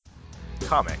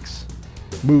Comics.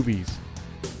 Movies.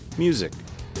 Music.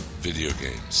 Video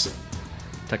games.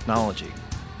 Technology.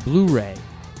 Blu-ray.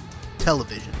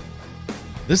 Television.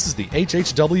 This is the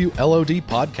HHW LOD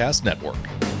Podcast Network.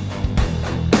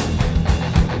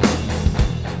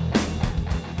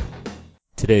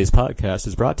 Today's podcast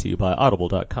is brought to you by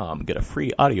Audible.com. Get a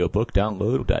free audiobook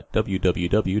download at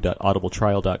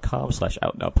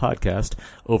www.audibletrial.com/outnowpodcast.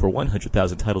 Over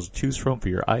 100,000 titles to choose from for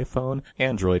your iPhone,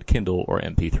 Android, Kindle, or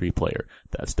MP3 player.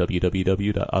 That's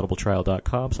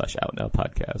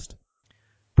www.audibletrial.com/outnowpodcast.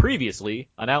 Previously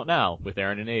on Out Now with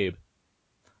Aaron and Abe.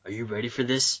 Are you ready for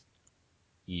this?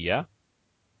 Yeah?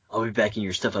 I'll be backing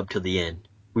your stuff up till the end.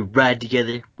 We ride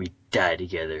together, we die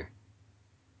together.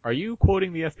 Are you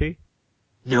quoting the FP?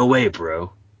 No way,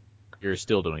 bro. You're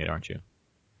still doing it, aren't you?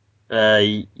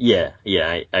 Yeah,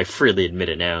 I freely admit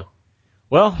it now.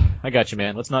 Well, I got you,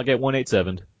 man. Let's not get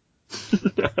 187'd.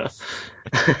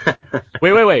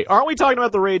 Wait. Aren't we talking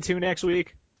about the Raid 2 next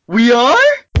week? We are?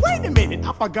 Wait a minute,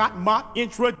 I forgot my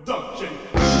introduction.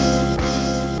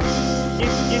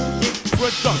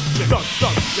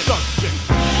 Introduction.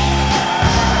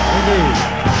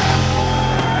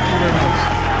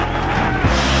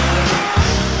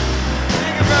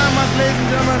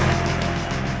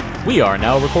 We are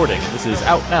now recording. This is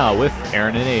Out Now with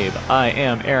Aaron and Abe. I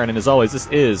am Aaron, and as always, this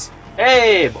is...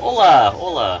 Abe!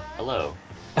 Hola! Hello.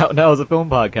 Out Now is a film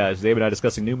podcast. Abe and I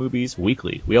discussing new movies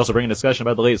weekly. We also bring a discussion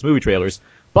about the latest movie trailers,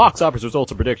 box office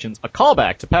results and predictions, a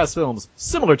callback to past films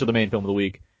similar to the main film of the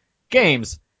week,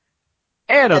 games,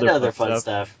 and other fun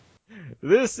stuff.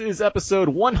 This is episode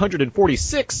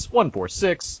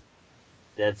 146.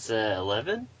 That's,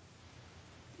 11?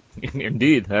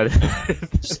 Indeed.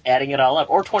 Just adding it all up.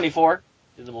 Or 24.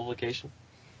 Do the multiplication.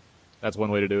 That's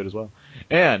one way to do it as well.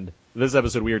 And this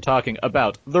episode we are talking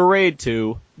about The Raid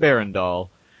 2, Barandal.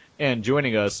 And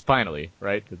joining us, finally,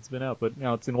 right? It's been out, but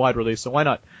now it's in wide release, so why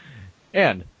not?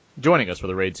 And joining us for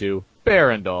The Raid 2,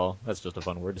 Barandal. That's just a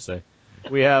fun word to say.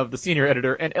 We have the senior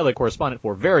editor and LA correspondent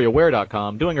for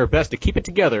VeryAware.com, doing her best to keep it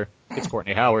together. It's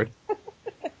Courtney Howard.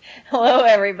 Hello,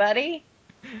 everybody.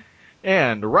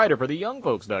 And writer for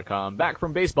TheYoungFolks.com, back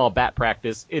from baseball bat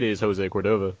practice, it is Jose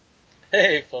Cordova.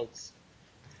 Hey, folks.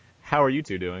 How are you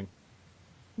two doing?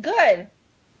 Good.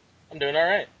 I'm doing all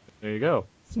right. There you go.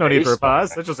 There's no need for a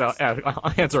pause. Let's just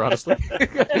answer honestly.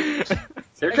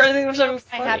 They're trying to think of something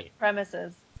funny. I have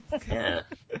premises. Yeah.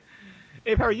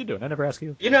 Abe, how are you doing? I never asked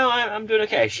you. You know, I'm doing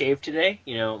okay. I shaved today.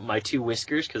 You know, my 2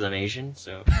 whiskers because I'm Asian,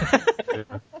 so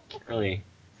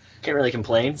can't really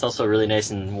complain. It's also a really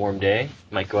nice and warm day.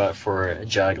 Might go out for a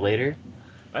jog later.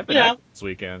 I've been out this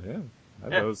weekend. Yeah.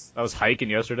 I was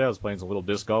hiking yesterday. I was playing some little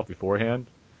disc golf beforehand.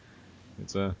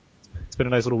 It's been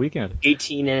a nice little weekend.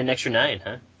 18 and an extra 9,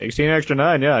 huh? 18 extra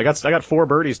 9. Yeah, I got 4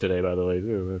 birdies today, by the way,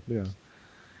 too. But, yeah.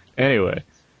 Anyway.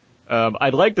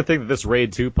 I'd like to think that this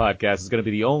Raid 2 podcast is going to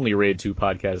be the only Raid 2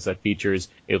 podcast that features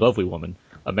a lovely woman,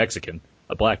 a Mexican,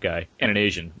 a black guy, and an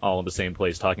Asian all in the same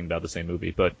place talking about the same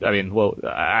movie. But, I mean, well,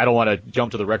 I don't want to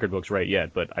jump to the record books right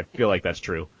yet, but I feel like that's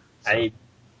true. So.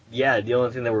 The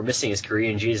only thing that we're missing is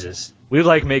Korean Jesus. We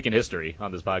like making history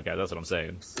on this podcast, that's what I'm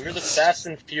saying. We're the Fast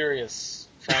and Furious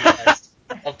franchise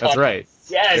of podcasts. That's right.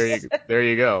 Yes! There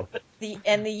you go. The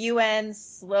UN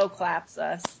slow claps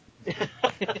us.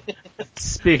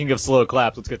 Speaking of slow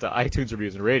claps, let's get to iTunes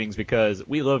reviews and ratings, because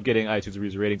we love getting iTunes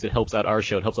reviews and ratings. It helps out our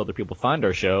show. It helps other people find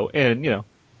our show. And, you know,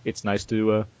 it's nice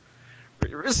to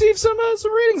receive some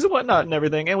ratings and whatnot and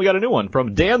everything. And we got a new one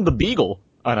from Dan the Beagle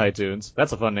on iTunes.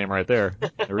 That's a fun name right there.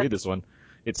 I read this one.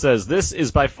 It says, "This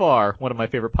is by far one of my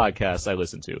favorite podcasts I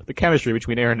listen to. The chemistry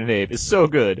between Aaron and Abe is so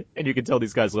good, and you can tell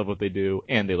these guys love what they do,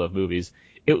 and they love movies.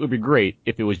 It would be great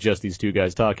if it was just these two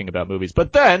guys talking about movies.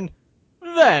 But then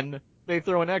they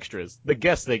throw in extras. The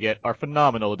guests they get are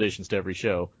phenomenal additions to every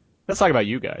show." Let's talk about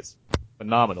you guys.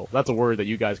 Phenomenal. That's a word that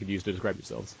you guys could use to describe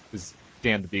yourselves. Is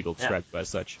Dan the Beagle described as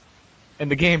such. And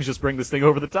the games just bring this thing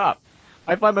over the top.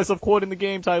 I find myself quoting the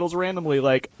game titles randomly,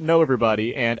 like Know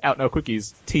Everybody and Out Now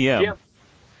Quickies TM. Yeah.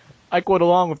 I quote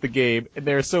along with the game, and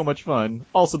they're so much fun.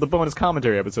 Also, the bonus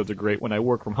commentary episodes are great. When I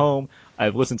work from home,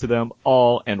 I've listened to them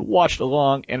all and watched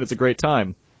along, and it's a great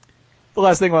time. The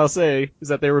last thing I'll say is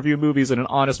that they review movies in an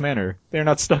honest manner. They're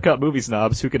not stuck-up movie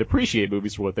snobs who can appreciate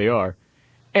movies for what they are.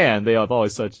 And they have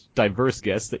always such diverse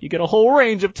guests that you get a whole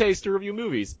range of taste to review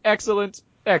movies. Excellent,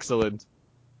 excellent,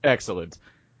 excellent.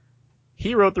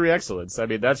 He wrote 3 excellents. I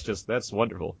mean, that's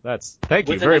wonderful. Thank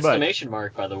you very much. With an exclamation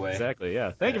mark, by the way. Exactly,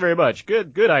 yeah. Thank you very much.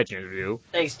 Good iTunes review.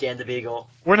 Thanks, Dan the Beagle.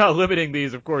 We're not limiting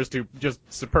these, of course, to just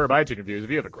superb iTunes reviews.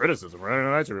 If you have a criticism or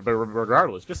an iTunes review, but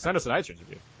regardless, just send us an iTunes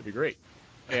review. It'd be great.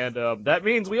 And that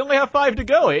means we only have 5 to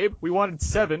go, Abe. We wanted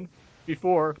 7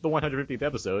 before the 150th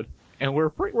episode, and we're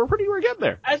getting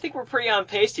there. I think we're pretty on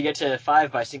pace to get to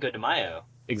 5 by Cinco de Mayo.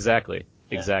 Exactly.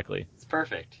 Yeah. Exactly. It's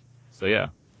perfect. So yeah.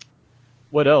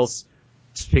 What else?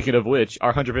 Speaking of which,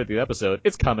 our 150th episode,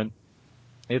 it's coming.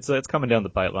 It's coming down the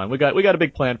pipeline. We got a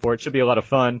big plan for it. Should be a lot of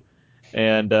fun.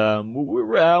 And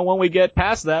when we get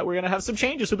past that, we're gonna have some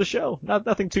changes to the show.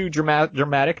 Nothing too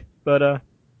dramatic, but we're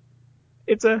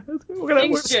gonna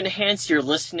Things to enhance your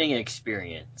listening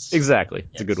experience. exactly.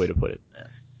 It's a Yes. good way to put it. Yeah.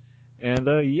 And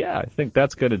I think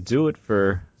that's gonna do it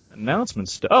for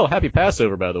announcements. Oh, happy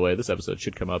Passover, by the way. This episode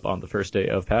should come up on the first day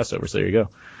of Passover. So there you go.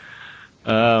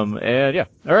 And yeah,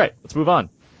 all right, let's move on.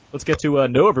 Let's get to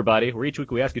know everybody, where each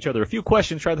week we ask each other a few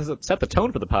questions, try to set the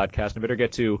tone for the podcast, and better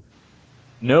get to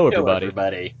know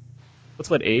everybody.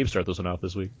 Let's let Abe start this one off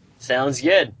this week. Sounds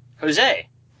good. Jose,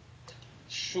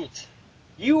 Shoot.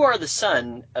 you are the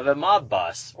son of a mob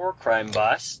boss or crime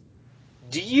boss.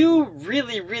 Do you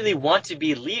really, really want to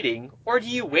be leading, or do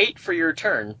you wait for your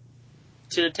turn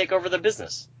to take over the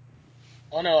business?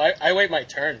 Oh no, I wait my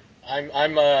turn.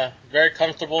 I'm very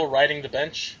comfortable riding the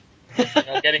bench.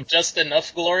 Getting just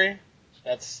enough glory.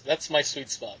 That's my sweet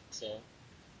spot. So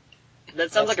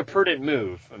That sounds like a prudent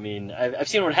move. I mean, I've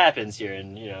seen what happens here,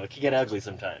 and it can get ugly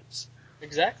sometimes.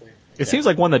 exactly. It seems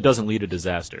like one that doesn't lead a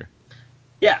disaster.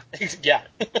 Yeah, Yeah.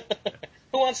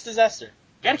 Who wants disaster?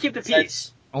 gotta keep the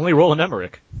peace. Only Roland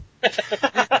Emmerich.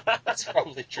 That's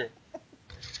probably true.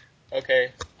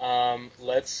 Okay,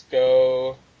 let's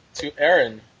go to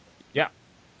Aaron. Yeah.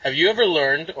 Have you ever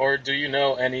learned, or do you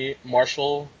know any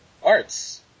martial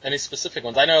arts? Any specific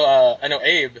ones? I know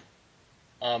Abe.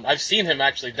 I've seen him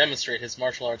actually demonstrate his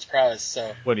martial arts prowess.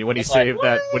 So When he That's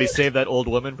like, saved that old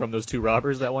woman from those two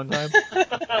robbers that one time.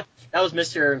 That was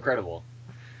Mr. Incredible.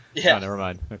 yeah, Oh, never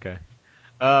mind. Okay.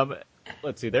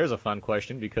 Let's see. There's a fun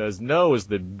question because no is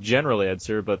the general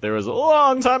answer, but there was a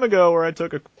long time ago where I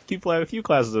took a few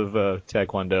classes of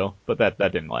Taekwondo, but that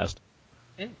didn't last.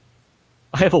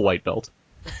 I have a white belt.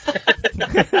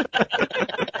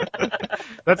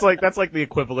 That's like the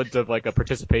equivalent of like a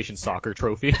participation soccer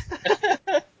trophy.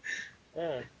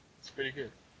 it's pretty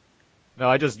good. No,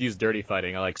 I just use dirty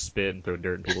fighting. I like spit and throw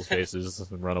dirt in people's faces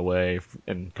and run away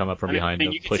and come up from behind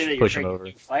them, you could say that push you're them over.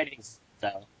 fighting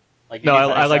style. Like, No, your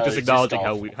fighting I like style just is acknowledging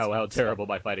golf. how terrible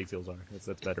my fighting skills are.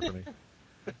 That's better for me.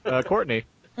 Courtney,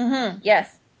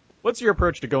 Yes. what's your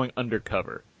approach to going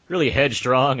undercover? Really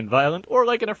headstrong and violent, or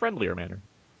like in a friendlier manner?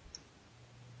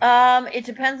 It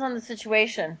depends on the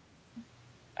situation,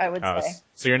 I would say.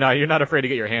 So you're not afraid to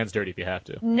get your hands dirty if you have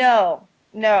to. No.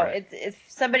 Right. If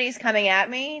somebody's coming at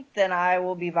me, then I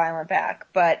will be violent back.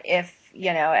 But if,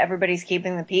 everybody's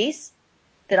keeping the peace,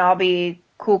 then I'll be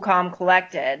cool, calm,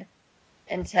 collected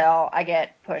until I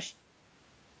get pushed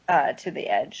to the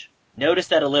edge. Notice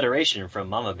that alliteration from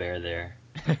Mama Bear there.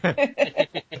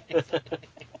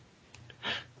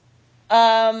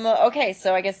 Okay,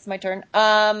 so I guess it's my turn.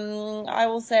 I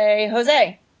will say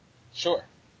Jose. Sure.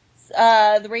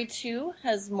 The Raid 2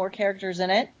 has more characters in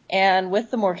it, and with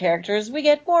the more characters, we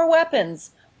get more weapons.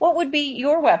 What would be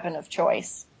your weapon of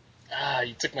choice?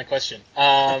 You took my question.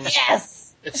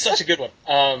 Yes! It's such a good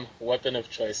one. Weapon of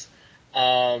choice.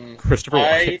 Christopher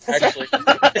I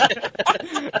Walken.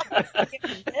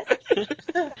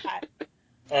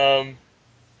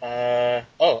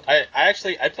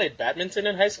 actually, I played badminton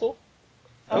in high school,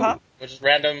 Uh-huh. which is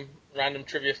random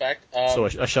trivia fact. So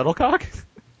a shuttlecock?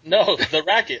 No, the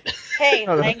racket. Hey,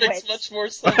 Oh, that language. Makes much more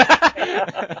sense.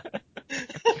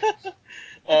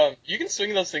 You can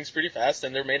swing those things pretty fast,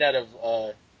 and they're made out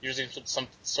of usually some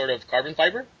sort of carbon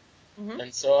fiber. Mhm.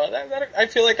 And so I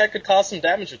feel like I could cause some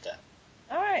damage with that.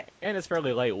 All right. And it's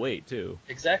fairly lightweight too.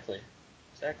 Exactly.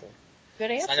 Good It's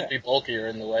not answer. going to be bulkier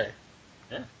in the way.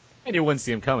 And you wouldn't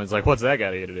see him coming. It's like, what's that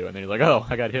got to do? And then you're like, oh,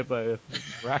 I got hit by a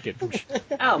rocket.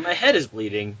 Ow, my head is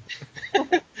bleeding.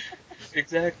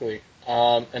 Exactly.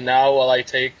 And now while I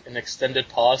take an extended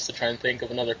pause to try and think of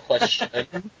another question,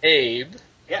 Abe,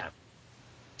 Yeah.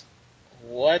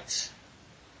 what?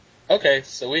 Okay,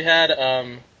 so we had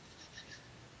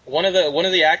one of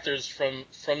the actors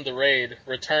from the raid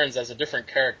returns as a different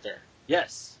character.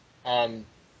 Yes.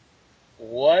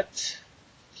 What?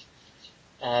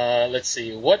 Let's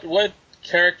see. What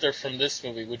character from this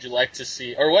movie would you like to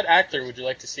see, or what actor would you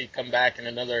like to see come back in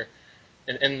another?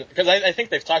 Because I think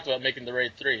they've talked about making the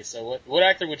Raid 3. So what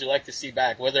actor would you like to see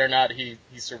back, whether or not he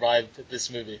survived this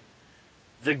movie?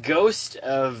 The ghost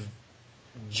of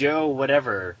Joe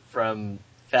whatever from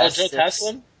Fast Joe 6.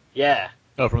 Taslim? Yeah.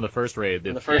 Oh, from the first raid.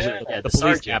 From the first Yeah. raid. Yeah, the the police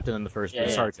sergeant. captain and the first Yeah, yeah.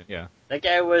 sergeant, yeah. That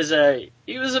guy was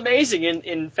he was amazing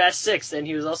in Fast 6, and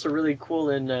he was also really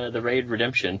cool in the Raid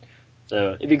Redemption.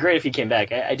 So it'd be great if he came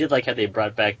back. I did like how they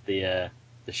brought back the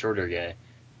shorter guy.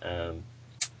 But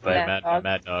Yeah.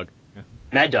 Mad Dog.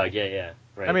 Mad Dog, yeah,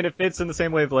 right. I mean, it fits in the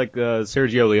same way of like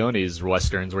Sergio Leone's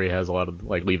westerns, where he has a lot of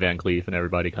like Lee Van Cleef and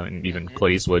everybody coming, even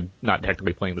Clint Eastwood, not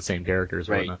technically playing the same characters,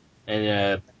 or right. whatnot.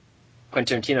 And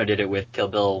Quentin Tarantino did it with Kill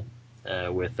Bill.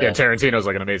 With Tarantino's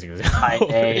like an amazing example.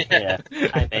 Jaime,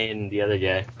 Jaime and the other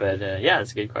guy. But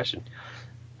that's a good question.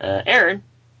 Aaron,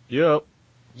 Yep.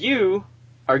 you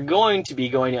are going to be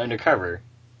going undercover.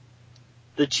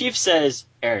 The chief says,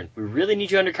 Aaron, we really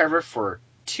need you undercover for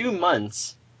 2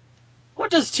 months. What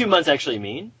does 2 months actually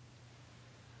mean?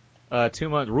 2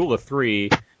 months. Rule of 3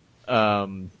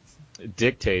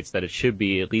 dictates that it should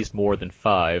be at least more than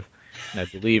 5. And I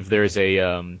believe there's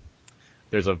an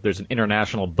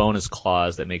international bonus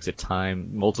clause that makes it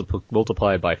time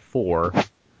multiplied by 4.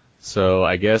 So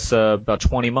I guess about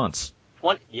 20 months.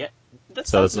 Yeah, that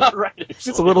So sounds about right. It's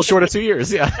a little short of 2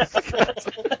 years, yeah.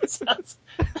 that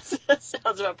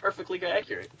sounds about perfectly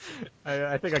accurate.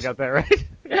 I think I got that right.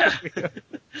 Yeah.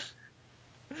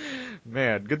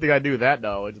 Man, good thing I knew that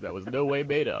knowledge. That was no way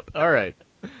made up. All right.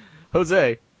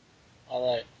 Jose,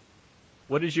 All right.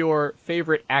 what is your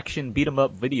favorite action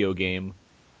beat-em-up video game?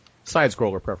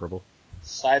 Side-scroller preferable.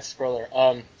 Side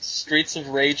scroller. Streets of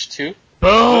Rage 2.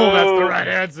 Boom! That's the right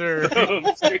answer.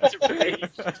 Streets of Rage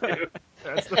 2.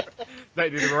 That's the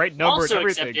right number and Also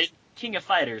everything. accepted, King of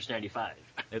Fighters 95.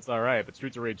 It's all right, but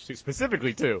Streets of Rage 2,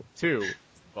 specifically 2.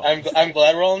 I'm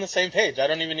glad we're all on the same page. I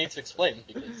don't even need to explain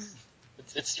because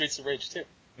it's Streets of Rage 2.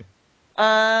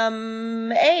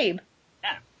 Abe.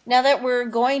 Yeah. Now that we're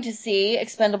going to see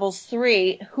Expendables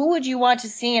 3, who would you want to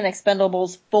see in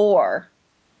Expendables 4?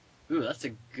 Ooh, that's a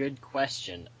good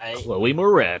question. Chloe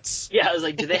Moretz. Yeah, I was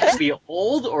like, do they have to be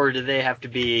old or do they have to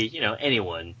be,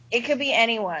 anyone? It could be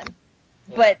anyone,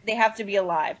 but they have to be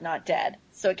alive, not dead.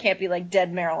 So it can't be like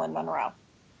dead Marilyn Monroe.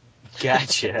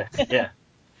 Gotcha. Yeah.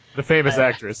 The famous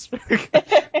actress. Well,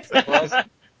 I was gonna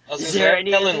Is say, there I have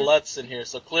any Helen other- Lutz in here,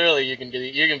 so clearly you can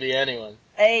be anyone.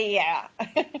 Yeah.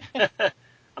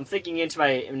 I'm thinking into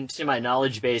my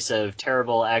knowledge base of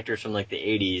terrible actors from like the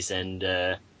 80s, and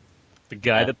The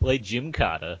guy that played Jim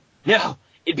Cotta. no,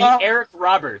 it'd be Oh. Eric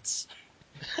Roberts.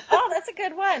 Oh, that's a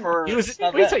good one. Or, He was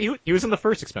not wait, bad. so he was in the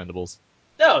first Expendables.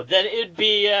 no, then it'd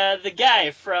be the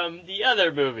guy from the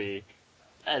other movie.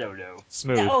 I don't know.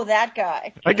 Smooth. Oh, that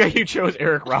guy. I guess you chose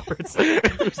Eric Roberts. Who's playing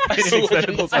in So in the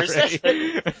Expendables first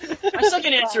already. My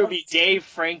second answer would be Dave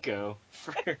Franco.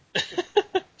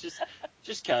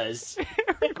 Just cause.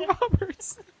 Eric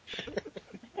Roberts.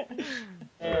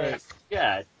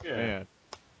 Yeah. Man.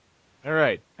 All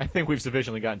right. I think we've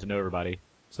sufficiently gotten to know everybody,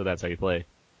 so that's how you play.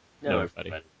 No,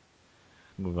 everybody.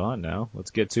 Move on now.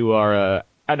 Let's get to our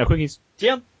I Know Quickies.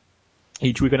 Tim.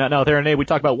 Each week on Out Now, There, and A, we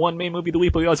talk about one main movie of the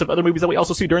week, but we also have other movies that we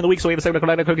also see during the week, so we have a segment called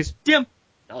Out Now Cookies. Tim.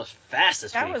 That was fast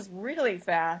this That week. was really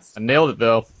fast. I nailed it,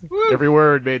 though. Every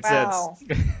word made Wow.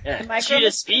 sense. Yeah, The Micro cheetah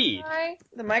Machines speed. guy,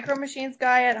 the Micro Machines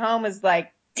guy at home is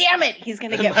like, damn it, he's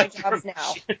gonna get my jobs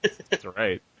now. That's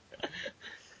right.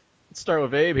 Let's start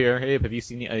with Abe here. Abe, have you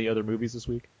seen any other movies this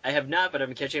week? I have not, but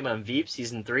I'm catching him on Veep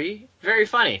season 3. Very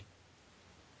funny.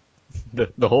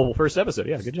 The whole first episode,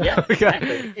 yeah, good job. Yeah,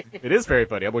 exactly. It is very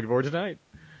funny. I'm looking forward to tonight.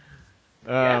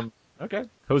 Okay.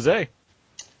 Jose.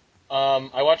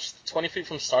 I watched 20 Feet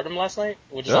from Stardom last night,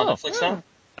 which is on Oh. Netflix now.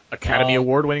 Academy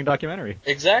Award-winning documentary.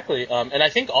 Exactly. And I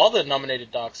think all the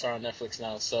nominated docs are on Netflix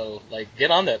now, so like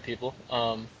get on that, people.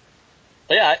 But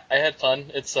yeah, I had fun.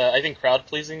 It's I think crowd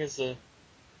pleasing is the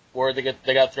word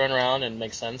they got thrown around and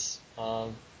makes sense.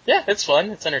 Yeah, it's fun.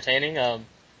 It's entertaining.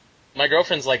 My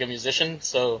girlfriend's like a musician,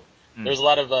 so there's a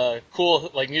lot of cool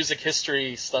like music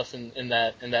history stuff in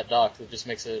that doc that just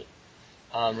makes it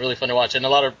really fun to watch, and a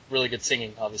lot of really good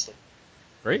singing, obviously.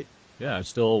 Great. Yeah,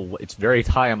 it's very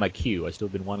high on my queue. I've still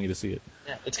been wanting to see it.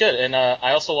 Yeah, it's good. And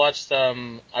I also watched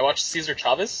Cesar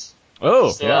Chavez. Oh,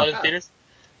 Still out in theaters.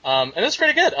 And it's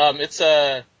pretty good. It's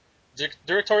a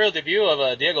directorial debut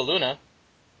of Diego Luna.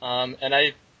 And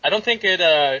I don't think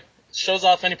it shows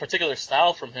off any particular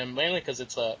style from him, mainly because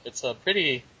it's a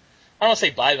pretty, I don't want to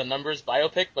say by the numbers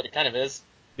biopic, but it kind of is.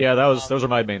 Yeah, those are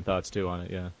my main thoughts too on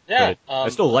it. Yeah. Yeah, But I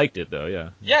still liked it though. Yeah.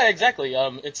 Yeah, exactly.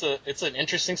 It's an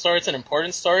interesting story. It's an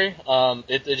important story.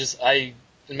 It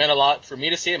meant a lot for me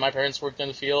to see it. My parents worked in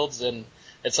the fields, and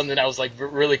it's something I was like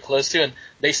really close to. And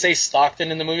they say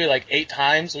Stockton in the movie like 8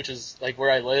 times, which is like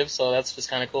where I live, so that's just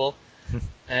kind of cool.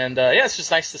 And yeah, it's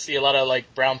just nice to see a lot of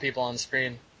like brown people on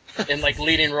screen in like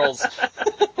leading roles.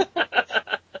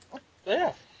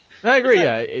 Yeah. I agree.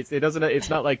 Yeah, it's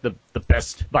not like the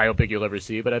best biopic you'll ever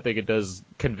see, but I think it does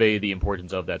convey the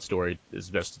importance of that story as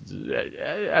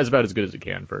about as good as it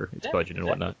can for its budget and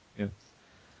whatnot.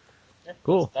 Yeah.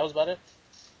 Cool. That was about it.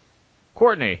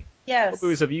 Courtney, Yes. what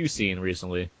movies have you seen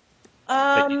recently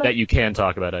that you can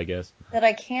talk about, I guess? That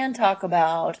I can talk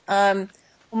about. Well,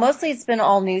 mostly it's been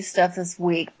all new stuff this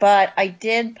week, but I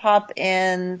did pop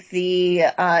in the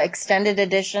extended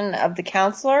edition of The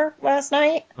Counselor last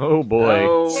night. Oh boy.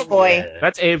 Oh boy. yeah.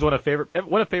 That's Abe's one of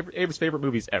Abe's favorite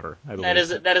movies ever, I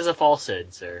believe. That is a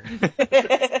falsehood, sir.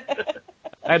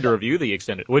 I had to review the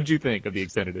extended. What did you think of the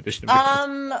extended edition?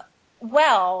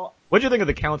 Well, What did you think of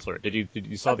The Counselor? Did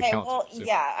you saw The okay, Counselor? well,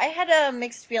 yeah, I had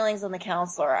mixed feelings on The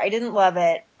Counselor. I didn't love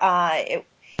it.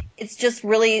 It's just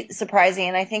really surprising,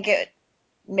 and I think it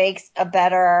makes a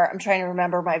better. I'm trying to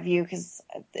remember my view because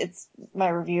my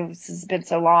review has been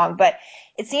so long, but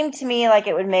it seemed to me like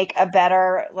it would make a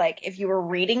better, like if you were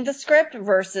reading the script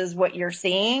versus what you're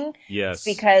seeing. Yes.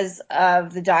 Because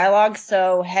of the dialogue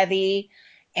so heavy.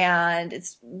 And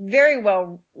it's very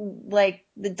well, like,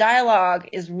 the dialogue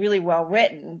is really well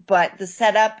written, but the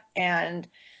setup and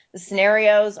the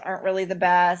scenarios aren't really the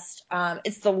best.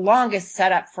 It's the longest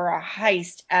setup for a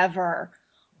heist ever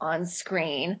on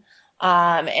screen.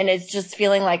 And it's just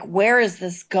feeling like, where is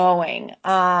this going?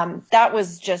 That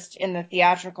was just in the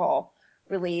theatrical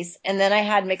release. And then I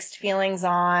had mixed feelings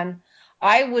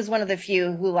I was one of the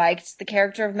few who liked the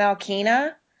character of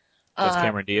Malkina. That's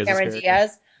Cameron Diaz's Cameron character?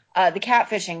 Diaz. The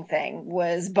catfishing thing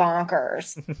was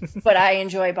bonkers, but I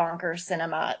enjoy bonkers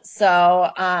cinema.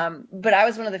 So, but I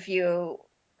was one of the few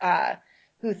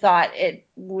who thought it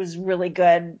was really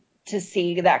good to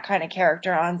see that kind of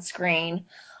character on screen.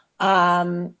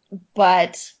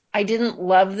 But I didn't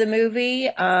love the movie.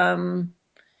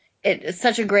 It's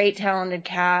such a great, talented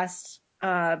cast,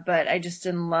 but I just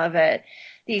didn't love it.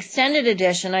 The extended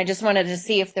edition, I just wanted to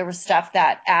see if there was stuff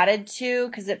that added to,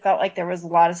 because it felt like there was a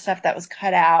lot of stuff that was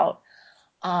cut out.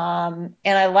 And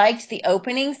I liked the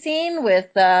opening scene with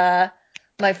my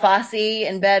Fosse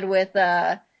in bed with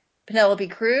Penelope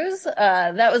Cruz.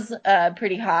 That was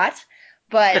pretty hot.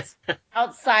 But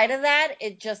outside of that,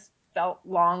 it just felt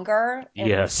longer than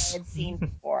Yes. I had seen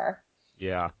before.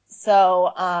 Yeah.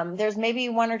 So there's maybe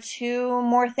one or two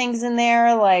more things in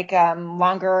there, like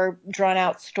longer drawn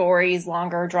out stories,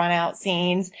 longer drawn out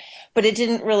scenes, but it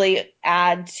didn't really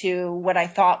add to what I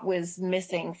thought was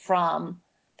missing from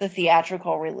the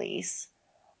theatrical release.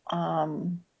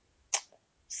 So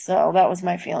that was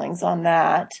my feelings on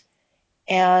that.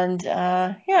 And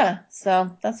yeah,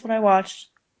 so that's what I watched.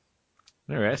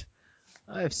 All right.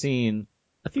 I've seen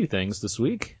a few things this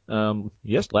week.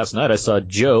 Last night I saw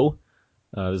Joe.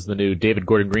 This is the new David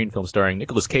Gordon Green film starring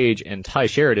Nicolas Cage and Ty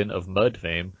Sheridan of Mud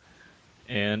fame.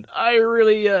 And I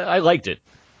really, I liked it.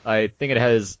 I think it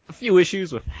has a few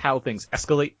issues with how things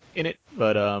escalate in it,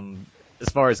 but as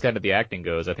far as kind of the acting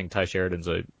goes, I think Ty Sheridan's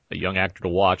a young actor to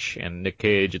watch, and Nick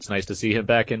Cage, it's nice to see him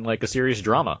back in like a serious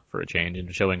drama for a change,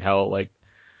 and showing how like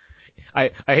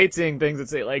I hate seeing things that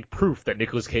say like proof that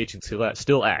Nicolas Cage can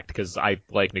still act, because I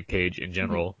like Nick Cage in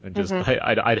general, and just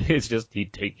it's just he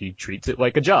treats it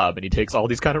like a job, and he takes all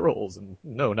these kind of roles, and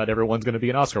no, not everyone's going to be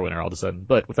an Oscar winner all of a sudden.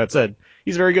 But with that said,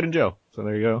 he's very good in Joe, so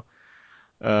there you go.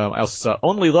 I also saw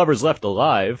Only Lovers Left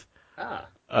Alive.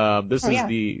 This is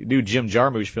the new Jim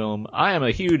Jarmusch film. I am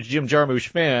a huge Jim Jarmusch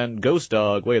fan. Ghost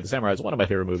Dog, Way of the Samurai is one of my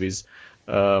favorite movies.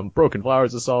 Broken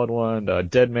Flowers is a solid one.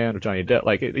 Dead Man with Johnny Depp.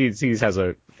 Like, he has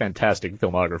a fantastic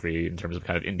filmography in terms of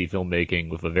kind of indie filmmaking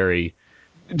with a very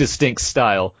distinct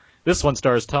style. This one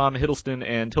stars Tom Hiddleston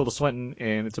and Tilda Swinton,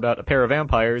 and it's about a pair of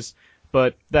vampires.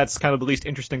 But that's kind of the least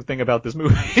interesting thing about this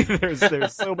movie.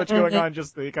 There's so much going on,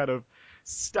 just the kind of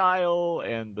style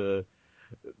and the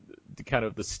kind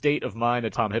of the state of mind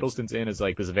that Tom Hiddleston's in is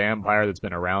like this vampire that's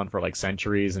been around for like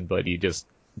centuries, but he just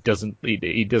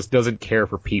doesn't care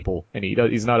for people, and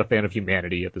he's not a fan of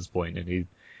humanity at this point, and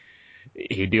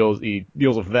he deals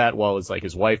with that while it's like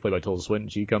his wife, played by Tilda Swinton,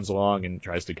 she comes along and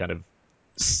tries to kind of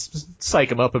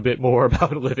psych him up a bit more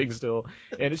about living still,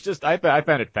 and it's just I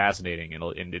found it fascinating,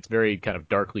 and it's very kind of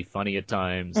darkly funny at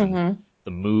times, and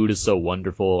the mood is so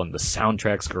wonderful, and the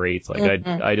soundtrack's great. Like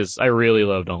I really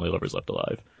loved Only Lovers Left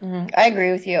Alive. I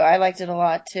agree with you. I liked it a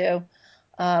lot too.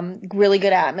 Really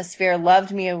good atmosphere.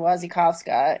 Loved Mia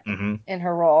Wasikowska in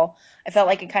her role. I felt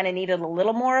like it kind of needed a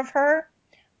little more of her,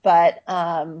 but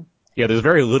yeah, there's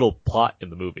very little plot in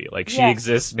the movie. Like, she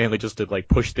exists mainly just to like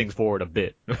push things forward a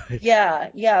bit.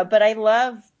 yeah, but I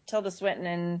love Tilda Swinton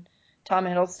and Tom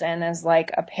Hiddleston as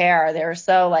like a pair. They're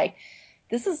so like,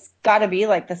 this has got to be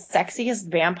like the sexiest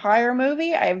vampire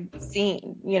movie I've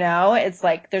seen. You know, it's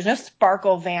like there's no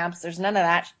sparkle vamps. There's none of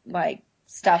that like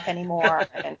stuff anymore.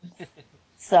 And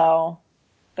so,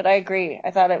 but I agree.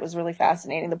 I thought it was really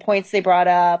fascinating. The points they brought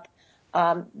up,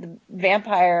 The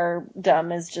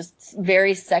vampire-dom is just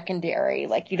very secondary.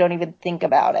 Like, you don't even think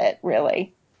about it,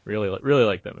 really. Really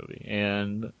like that movie.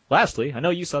 And lastly, I know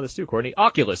you saw this too, Courtney.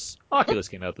 Oculus. Oculus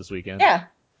came out this weekend. Yeah.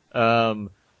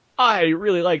 I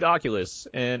really liked Oculus,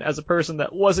 and as a person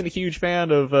that wasn't a huge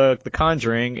fan of The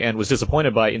Conjuring and was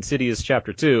disappointed by Insidious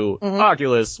Chapter 2,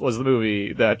 Oculus was the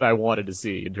movie that I wanted to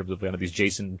see in terms of kind of these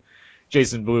Jason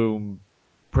Blum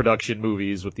production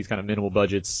movies with these kind of minimal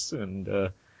budgets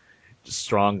and just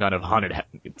strong kind of haunted.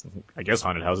 I guess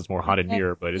haunted house. It's more haunted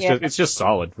mirror, but it's just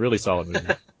solid, really solid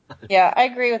movie. Yeah, I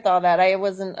agree with all that. I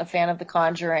wasn't a fan of The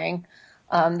Conjuring.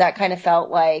 That kind of felt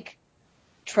like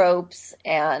tropes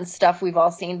and stuff we've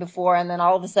all seen before, and then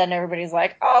all of a sudden everybody's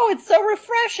like, oh, it's so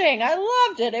refreshing, I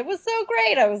loved it, it was so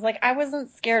great. I was like, I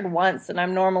wasn't scared once, and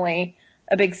I'm normally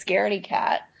a big scaredy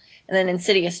cat. And then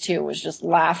Insidious 2 was just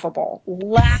laughable.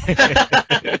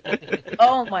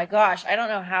 Oh my gosh, I don't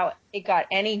know how it got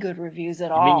any good reviews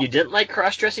at all. You mean you didn't like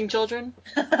cross-dressing children?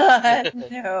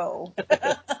 No.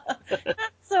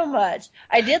 Not so much.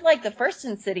 I did like the first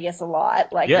Insidious a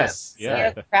lot. Like, yes, it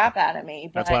scared the crap out of me.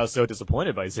 But that's why I was so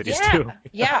disappointed by Insidious 2.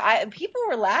 People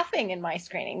were laughing in my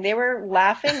screening. They were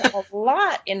laughing a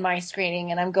lot in my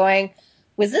screening, and I'm going,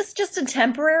 was this just a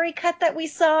temporary cut that we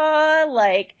saw?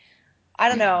 Like, I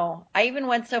don't know. I even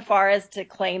went so far as to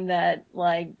claim that,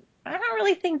 like, I don't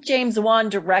really think James Wan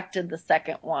directed the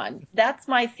second one. That's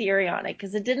my theory on it,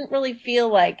 because it didn't really feel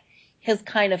like his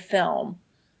kind of film.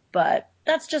 But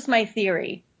that's just my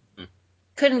theory.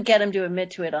 Couldn't get him to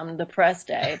admit to it on the press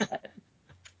day.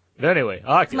 But anyway,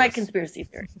 Oculus. It's my conspiracy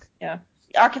theory. Yeah.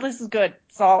 Oculus is good.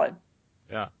 Solid.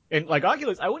 Yeah. And like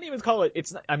Oculus, I wouldn't even call it,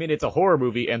 it's a horror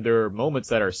movie and there are moments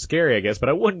that are scary, I guess, but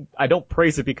I don't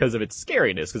praise it because of its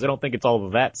scariness, because I don't think it's all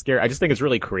that scary. I just think it's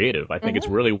really creative. I think it's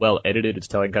really well edited. It's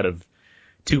telling kind of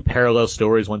two parallel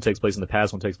stories. One takes place in the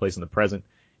past, one takes place in the present.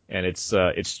 And it's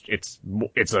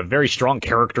a very strong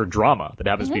character drama that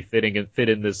happens to be fit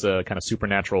in this kind of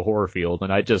supernatural horror field.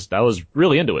 And I was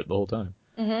really into it the whole time.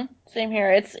 Same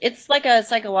here. It's like a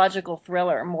psychological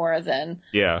thriller more than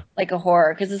like a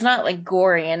horror, because it's not like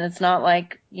gory and it's not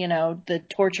like, the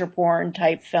torture porn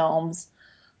type films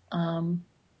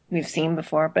we've seen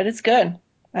before, but it's good.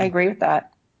 I agree with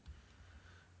that.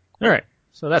 All right,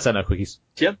 so that's enough quickies.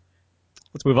 Yep.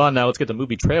 Let's move on now. Let's get to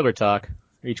movie trailer talk.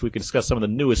 Each week we discuss some of the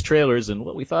newest trailers and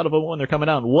what we thought of them when they're coming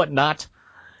out and what not.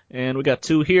 And we got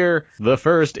two here. The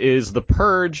first is The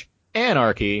Purge: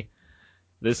 Anarchy.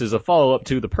 This is a follow-up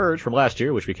to The Purge from last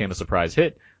year, which became a surprise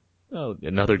hit. Oh,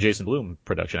 another Jason Blum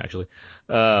production, actually.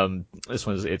 It's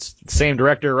the same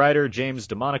director, writer, James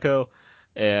DeMonico.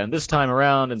 And this time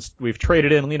around, we've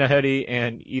traded in Lena Headey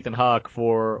and Ethan Hawke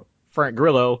for Frank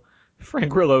Grillo. Frank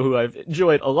Grillo, who I've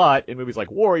enjoyed a lot in movies like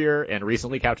Warrior and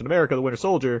recently Captain America: The Winter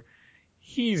Soldier.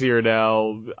 He's here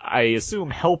now, I assume,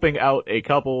 helping out a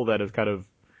couple that have kind of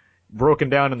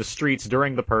broken down in the streets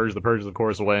during The Purge. The Purge is, of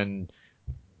course, when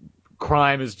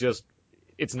crime is just,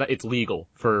 it's legal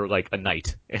for like a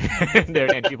night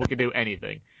and people can do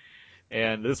anything.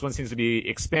 And this one seems to be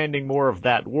expanding more of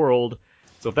that world.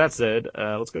 So with that said,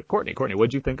 let's go to Courtney. Courtney, what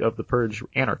did you think of the Purge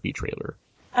Anarchy trailer?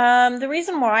 The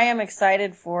reason why I'm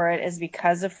excited for it is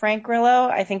because of Frank Grillo.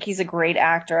 I think he's a great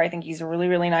actor. I think he's a really,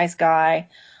 really nice guy.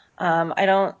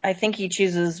 I think he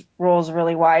chooses roles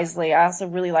really wisely. I also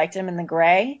really liked him in The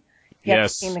Grey.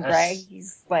 Yes. Seen The Grey.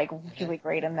 He's like really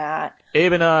great in that.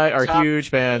 Abe and I are huge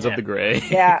fans of The Grey.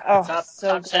 Yeah. Oh, top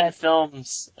good. 10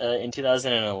 films in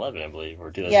 2011, I believe, or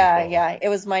 2012. Yeah. It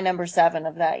was my number 7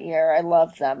 of that year. I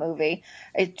loved that movie.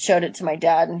 I showed it to my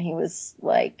dad, and he was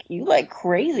like, "You like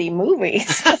crazy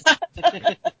movies."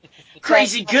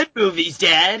 Crazy good movies,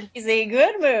 Dad. Crazy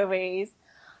good movies.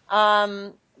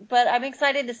 But I'm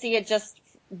excited to see it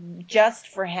just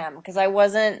for him, because I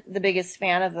wasn't the biggest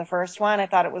fan of the first one. I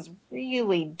thought it was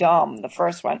really dumb, the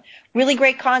first one. Really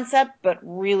great concept, but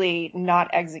really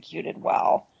not executed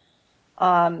well.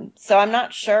 So I'm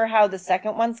not sure how the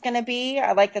second one's going to be.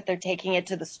 I like that they're taking it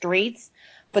to the streets,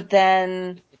 but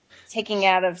then taking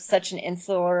out of such an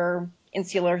insular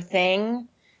thing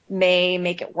may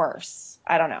make it worse.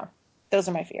 I don't know. Those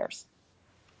are my fears.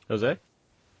 Jose?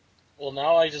 Well,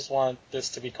 now I just want this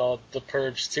to be called The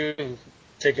Purge 2,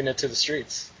 taking it to the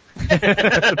streets.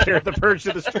 the Purge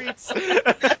to the streets.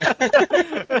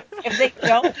 If they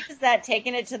don't use that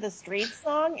 "Taking It to the Streets"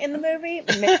 song in the movie,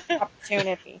 missed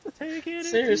opportunity.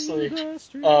 Seriously.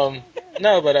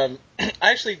 No, but I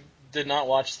actually did not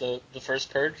watch the first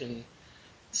Purge, and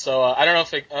so I don't know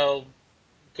if I'll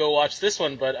go watch this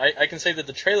one, but I can say that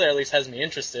the trailer at least has me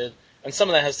interested, and some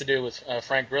of that has to do with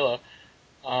Frank Grillo.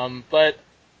 But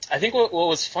I think what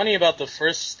was funny about the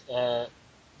first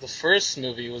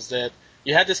movie was that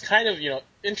you had this kind of,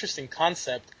 interesting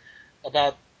concept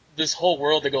about this whole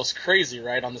world that goes crazy,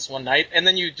 right, on this one night, and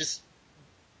then you just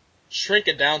shrink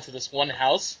it down to this one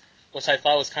house, which I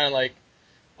thought was kind of like,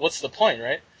 what's the point,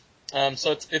 right?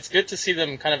 So it's good to see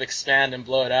them kind of expand and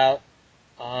blow it out.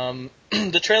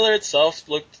 The trailer itself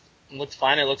looked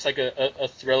fine. It looks like a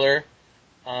thriller.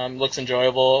 Looks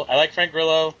enjoyable. I like Frank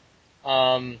Grillo.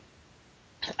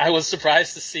 I was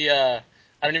surprised to see I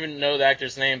don't even know the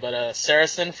actor's name, but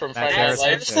Saracen from Friday Night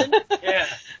Lights. Yeah.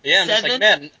 Yeah, I'm just like, Seven?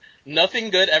 man, nothing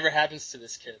good ever happens to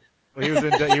this kid. Well,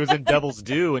 he was in Devil's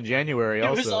Due in January He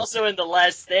was also in The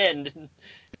Last Stand.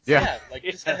 Yeah. Like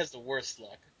this guy has the worst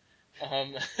luck.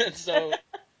 And so,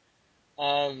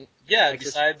 yeah.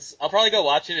 Besides, I'll probably go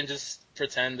watch it and just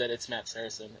pretend that it's Matt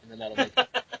Saracen, and then that'll make it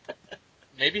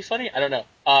maybe funny. I don't know.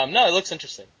 No, it looks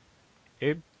interesting.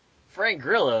 Abe? Frank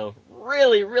Grillo,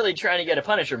 really, really trying to get a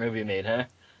Punisher movie made, huh?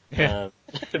 Yeah.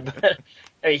 But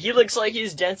hey, he looks like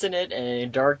he's dense in it,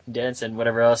 and dark, dense, and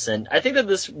whatever else. And I think that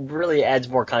this really adds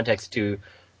more context to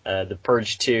the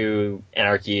Purge 2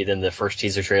 Anarchy than the first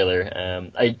teaser trailer.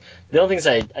 The only things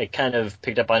I kind of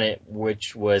picked up on it,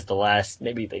 which was the last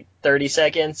maybe like 30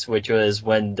 seconds, which was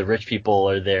when the rich people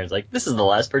are there. It's like, this is the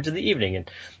last Purge of the evening.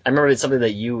 And I remember it's something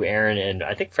that you, Aaron, and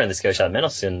I think friend of the Scott Shot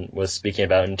Mendelsohn was speaking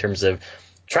about in terms of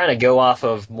trying to go off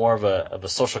of more of a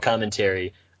social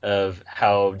commentary of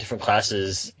how different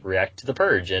classes react to the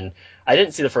Purge. And I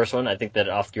didn't see the first one. I think that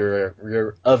off your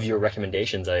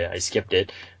recommendations, I skipped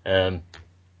it.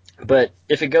 But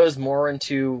if it goes more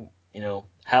into,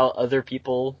 how other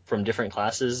people from different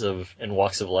classes and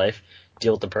walks of life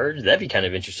deal with the Purge, that'd be kind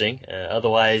of interesting.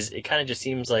 Otherwise, it kind of just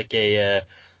seems like a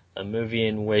movie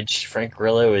in which Frank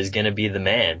Grillo is going to be the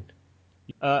man.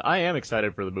 I am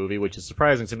excited for the movie, which is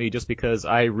surprising to me just because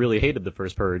I really hated the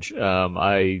first Purge.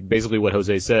 Basically what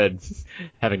Jose said,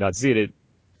 having not seen it,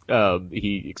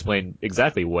 he explained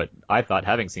exactly what I thought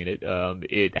having seen it.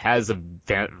 It has a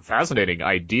fascinating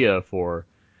idea for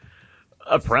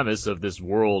a premise of this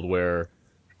world where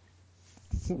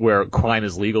crime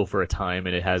is legal for a time,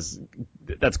 and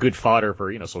that's good fodder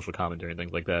for, social commentary and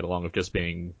things like that, along with just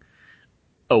being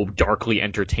a darkly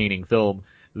entertaining film.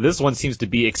 This one seems to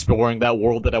be exploring that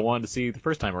world that I wanted to see the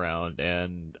first time around,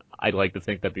 and I'd like to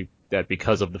think that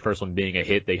because of the first one being a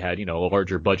hit, they had, a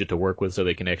larger budget to work with so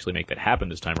they can actually make that happen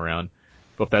this time around.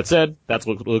 But with that said, that's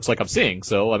what it looks like I'm seeing,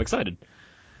 so I'm excited.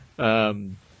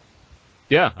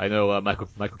 Yeah, I know Michael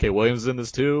K. Williams is in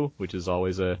this too, which is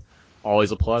always a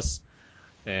plus.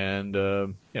 And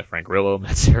Frank Grillo,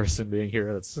 Matt Saracen being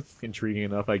here, that's intriguing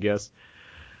enough, I guess.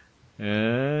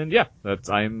 And yeah,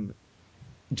 I'm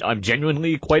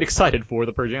genuinely quite excited for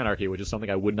The Purge Anarchy, which is something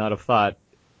I would not have thought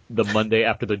the Monday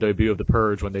after the debut of The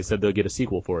Purge when they said they'll get a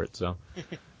sequel for it. So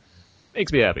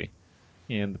makes me happy.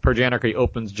 And The Purge Anarchy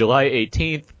opens July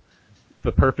 18th.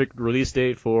 The perfect release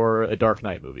date for a Dark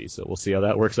Knight movie, so we'll see how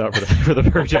that works out for the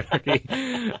Purge Anarchy.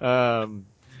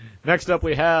 Next up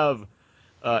we have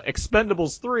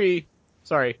Expendables 3.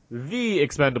 Sorry, The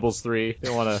Expendables 3.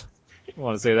 Don't want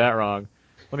to say that wrong.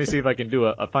 Let me see if I can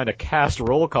find a cast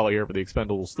roll call here for The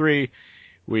Expendables 3.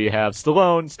 We have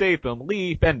Stallone, Statham,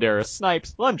 Lee, Banderas,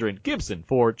 Snipes, Lundgren, Gibson,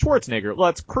 Ford, Schwarzenegger,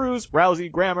 Lutz, Cruz,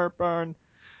 Rousey, Grammer, Byrne.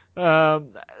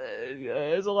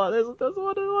 There's a lot of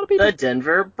people. The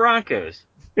Denver Broncos.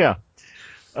 Yeah.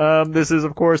 This is,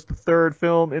 of course, the third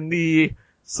film in the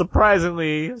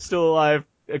surprisingly still alive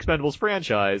Expendables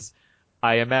franchise.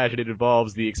 I imagine it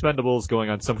involves the Expendables going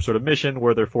on some sort of mission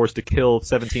where they're forced to kill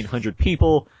 1,700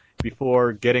 people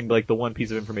before getting, the one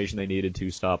piece of information they needed to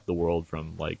stop the world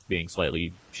from, being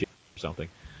slightly shit or something.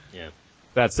 Yeah.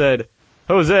 That said,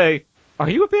 Jose, are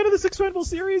you a fan of this Expendables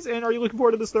series, and are you looking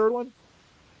forward to this third one?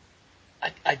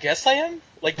 I guess I am.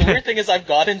 The weird thing is I've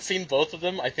gone and seen both of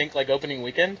them, I think, opening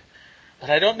weekend.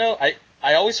 But I don't know.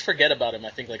 I always forget about them,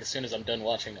 I think, as soon as I'm done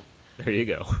watching them. There you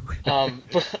go.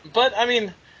 But I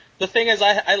mean, the thing is,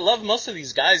 I love most of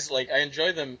these guys. I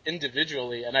enjoy them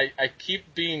individually, and I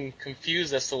keep being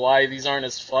confused as to why these aren't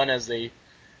as fun as they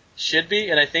should be.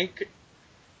 And I think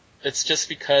it's just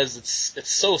because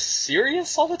it's so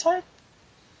serious all the time.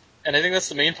 And I think that's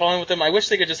the main problem with them. I wish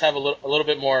they could just have a little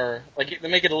bit more, they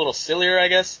make it a little sillier, I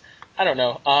guess. I don't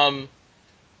know.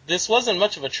 This wasn't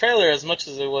much of a trailer as much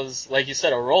as it was, like you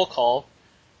said, a roll call.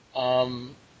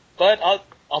 But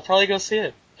I'll probably go see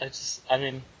it.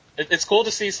 It's cool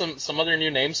to see some other new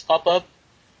names pop up.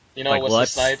 Like Wesley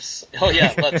Lutz? Snipes. Oh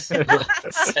yeah, Lutz.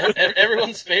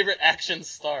 Everyone's favorite action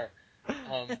star.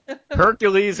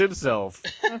 Hercules himself.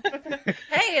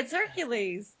 Hey, it's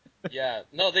Hercules. Yeah,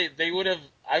 no, they would have.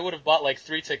 I would have bought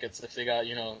 3 tickets if they got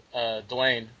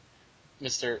Dwayne,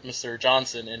 Mr.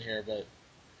 Johnson in here, but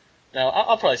no,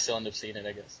 I'll probably still end up seeing it,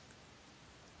 I guess.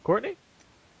 Courtney?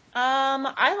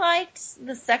 I liked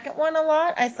the second one a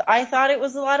lot. I thought it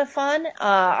was a lot of fun.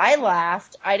 I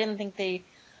laughed. I didn't think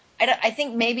I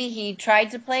think maybe he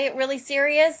tried to play it really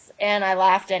serious, and I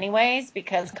laughed anyways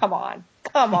because come on.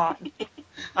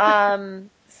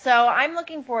 So I'm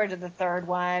looking forward to the third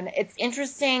one. It's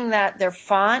interesting that their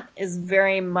font is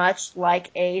very much like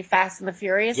a Fast and the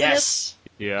Furious movie Yes.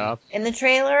 Yeah. in the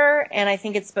trailer, and I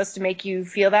think it's supposed to make you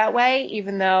feel that way,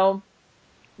 even though,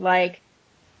 like,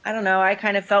 I don't know, I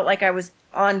kind of felt like I was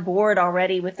on board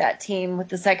already with that team with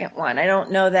the second one. I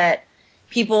don't know that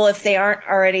people, if they aren't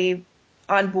already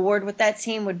on board with that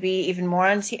team, would be even more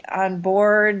on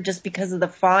board just because of the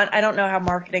font. I don't know how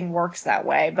marketing works that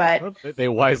way, but Well, they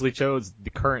wisely chose the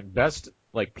current best,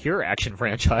 like, pure action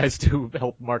franchise to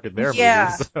help market their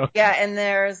yeah, movies. So. yeah, and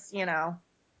there's, I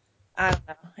don't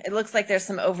know. It looks like there's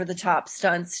some over-the-top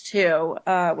stunts too,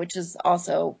 which is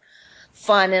also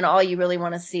fun and all you really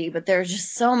want to see. But there's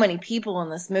just so many people in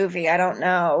this movie. I don't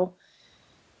know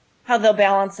how they'll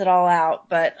balance it all out,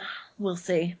 but we'll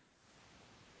see.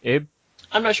 Abe?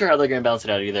 I'm not sure how they're going to balance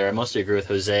it out either. I mostly agree with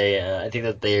Jose. I think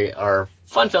that they are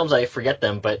fun films. I forget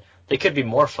them, but they could be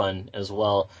more fun as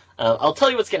well. I'll tell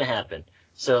you what's going to happen.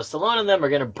 So Stallone and them are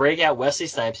going to break out Wesley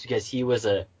Snipes because he was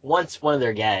once one of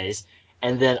their guys,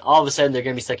 and then all of a sudden they're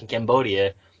going to be stuck in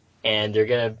Cambodia, and they're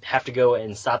going to have to go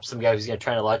and stop some guy who's going to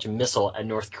try to launch a missile at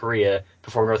North Korea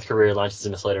before North Korea launches a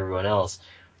missile at everyone else.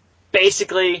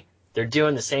 Basically, they're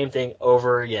doing the same thing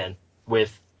over again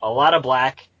with a lot of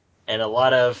black and a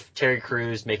lot of Terry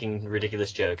Crews making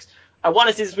ridiculous jokes. I want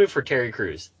to see this movie for Terry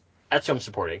Crews. That's who I'm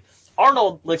supporting.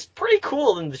 Arnold looks pretty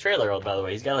cool in the trailer, by the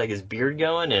way. He's got like his beard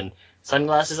going and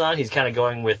sunglasses on. He's kind of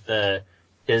going with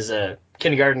his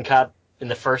kindergarten cop in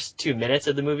the first 2 minutes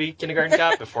of the movie Kindergarten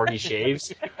Cop before he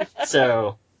shaves.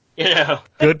 So,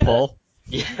 Good pull.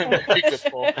 Yeah. Pretty good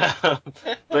pull.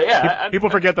 But yeah,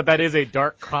 People forget that is a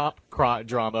dark cop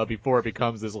drama before it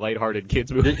becomes this lighthearted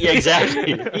kids movie. yeah,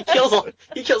 exactly. He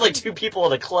kills like 2 people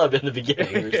at a club in the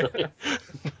beginning or something.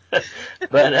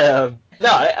 But no,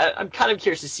 I'm kind of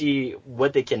curious to see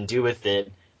what they can do with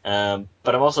it. But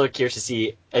I'm also curious to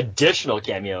see additional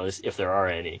cameos if there are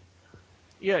any.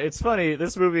 Yeah, it's funny.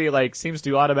 This movie seems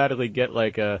to automatically get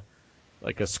like a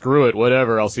screw it,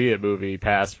 whatever, I'll see it movie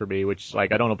pass for me, which I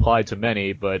don't apply to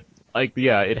many, but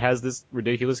it has this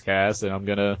ridiculous cast, and I'm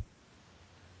gonna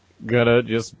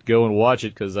just go and watch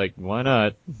it because why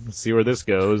not? See where this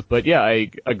goes. But yeah, I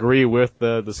agree with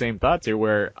the same thoughts here,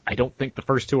 where I don't think the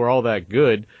first 2 are all that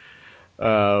good,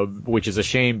 which is a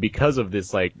shame because of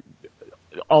this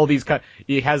all these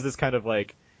it has this kind of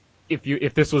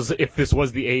if this was the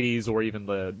 80s or even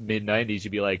the mid 90s,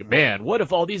 you'd be like, man, what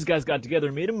if all these guys got together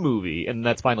and made a movie? And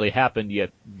that's finally happened,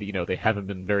 yet they haven't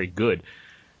been very good,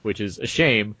 which is a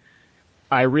shame.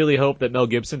 I really hope that Mel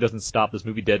Gibson doesn't stop this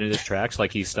movie dead in its tracks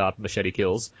like he stopped Machete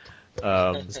Kills,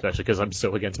 especially because I'm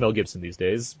so against Mel Gibson these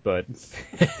days. But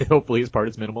hopefully his part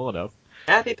is minimal enough.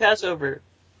 Happy Passover.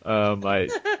 I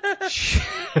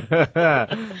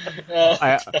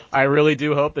really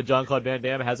do hope that Jean-Claude Van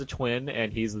Damme has a twin,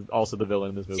 and he's also the villain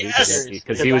in this movie. Yes!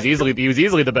 Because he was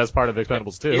easily the best part of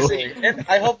Expendables 2. Easily. And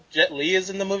I hope Jet Li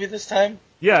is in the movie this time.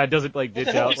 Yeah, it doesn't ditch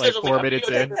out 4 minutes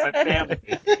in.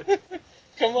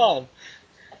 Come on.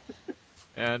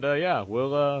 And yeah,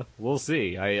 we'll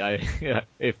see.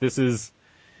 If this is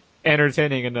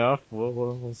entertaining enough,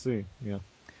 we'll see. Yeah.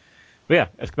 But yeah,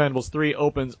 Expendables 3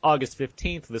 opens August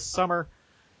 15th this summer.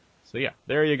 So yeah,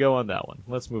 there you go on that one.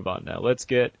 Let's move on now. Let's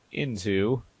get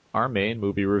into our main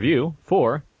movie review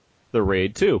for The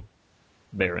Raid 2,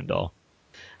 Barrandall.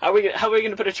 How are we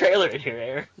going to put a trailer in here,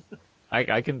 Aaron?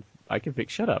 I can pick.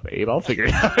 Shut up, Abe. I'll figure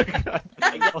it out.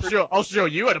 I'll show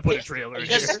you how to put a trailer in You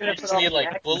here. just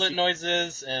need bullet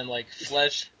noises and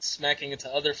flesh smacking into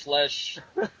other flesh,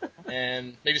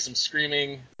 and maybe some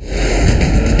screaming.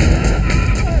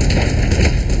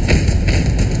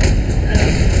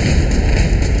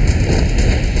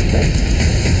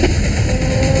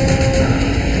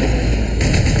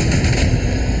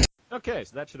 Okay,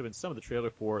 so that should have been some of the trailer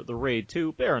for The Raid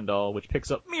 2, Barrandall, which picks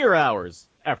up mere hours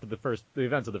after the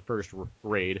events of the first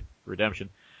Raid, Redemption.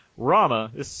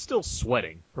 Rama is still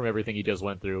sweating from everything he just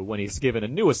went through when he's given a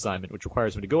new assignment, which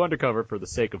requires him to go undercover for the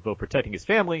sake of both protecting his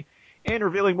family and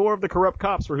revealing more of the corrupt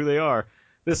cops for who they are.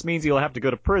 This means he'll have to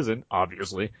go to prison,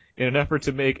 obviously, in an effort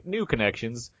to make new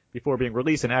connections before being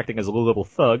released and acting as a low-level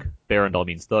thug, Barrandall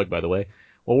means thug, by the way,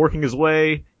 while working his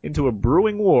way into a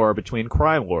brewing war between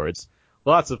crime lords.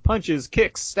 Lots of punches,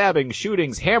 kicks, stabbings,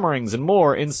 shootings, hammerings, and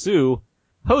more ensue.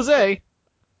 Jose,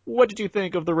 what did you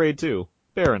think of The Raid 2,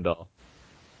 Barrandall?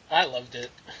 I loved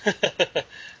it.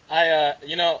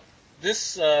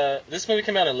 this movie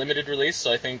came out in limited release,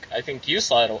 so I think you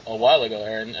saw it a while ago,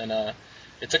 Aaron, and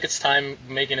it took its time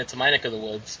making it to my neck of the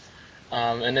woods.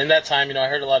 And in that time, I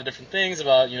heard a lot of different things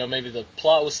about, maybe the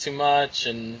plot was too much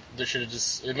and there should have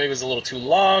maybe it was a little too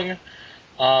long.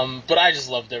 But I just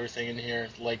loved everything in here.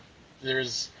 Like,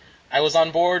 I was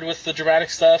on board with the dramatic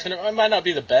stuff, and it might not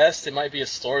be the best. It might be a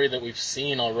story that we've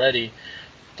seen already.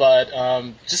 But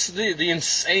just the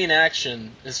insane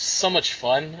action is so much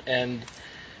fun, and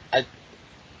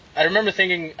I remember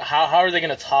thinking, how are they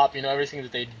going to top, everything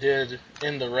that they did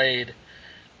in the raid?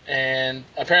 And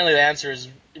apparently the answer is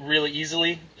really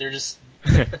easily. They're just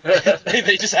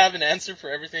they just have an answer for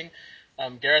everything.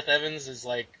 Gareth Evans is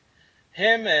like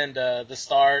him, and the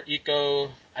star Iko,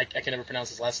 I can never pronounce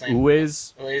his last name.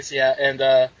 Uwais, yeah, and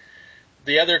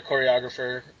the other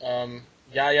choreographer,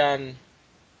 Yayan,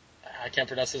 I can't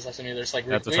pronounce his last name either. It's like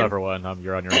that's a tougher one.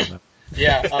 You're on your own.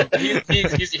 Yeah,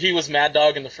 he was Mad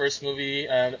Dog in the first movie.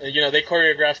 They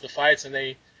choreographed the fights, and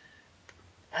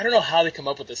I don't know how they come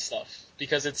up with this stuff,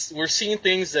 because we're seeing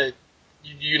things that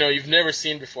you've never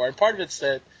seen before, and part of it's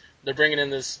that they're bringing in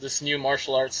this new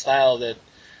martial arts style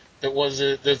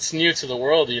that's new to the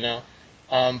world,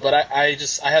 But I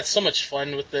had so much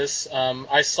fun with this.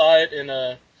 I saw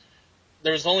it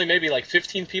there was only maybe like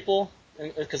 15 people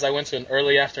because I went to an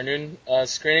early afternoon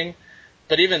screening.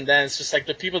 But even then, it's just like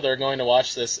the people that are going to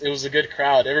watch this, it was a good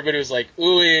crowd. Everybody was like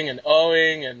oohing and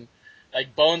ohing, and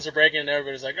like bones are breaking, and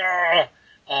everybody's like, ah!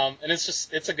 And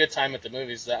it's a good time at the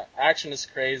movies. The action is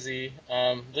crazy.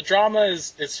 The drama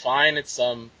it's fine. It's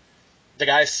the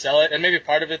guys sell it, and maybe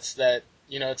part of it's that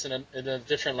it's in a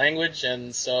different language,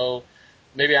 and so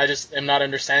maybe I just am not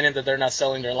understanding that they're not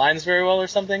selling their lines very well or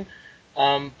something.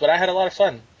 But I had a lot of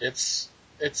fun. It's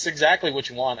exactly what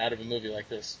you want out of a movie like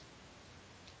this.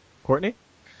 Courtney?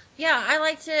 Yeah, I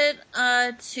liked it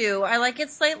too. I like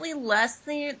it slightly less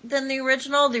than the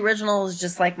original. The original is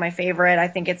just like my favorite. I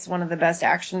think it's one of the best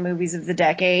action movies of the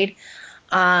decade.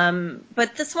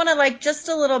 But this one I like just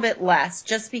a little bit less,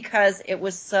 just because it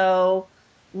was so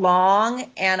long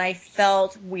and I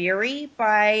felt weary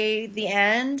by the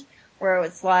end, where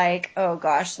it's like, oh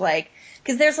gosh,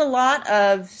 because there's a lot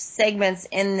of segments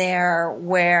in there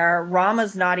where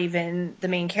Rama's not even, the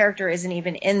main character isn't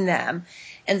even in them.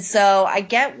 And so I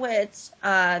get what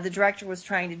the director was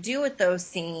trying to do with those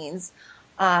scenes,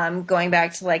 going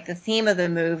back to like the theme of the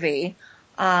movie.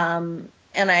 And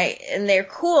they're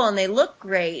cool and they look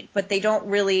great, but they don't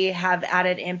really have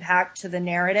added impact to the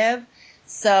narrative.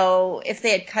 So if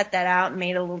they had cut that out and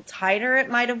made it a little tighter, it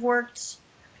might have worked.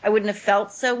 I wouldn't have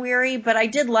felt so weary, but I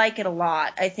did like it a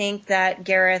lot. I think that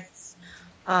Gareth's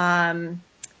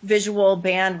visual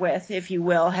bandwidth, if you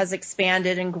will, has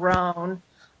expanded and grown.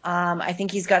 I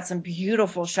think he's got some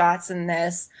beautiful shots in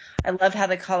this. I love how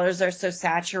the colors are so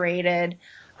saturated,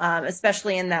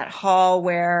 especially in that hall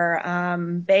where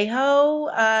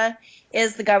Beho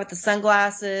is, the guy with the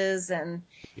sunglasses, and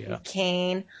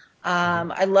Kane.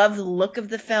 I love the look of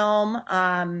the film.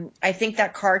 I think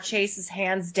that car chase is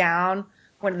hands down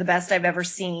one of the best I've ever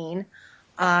seen.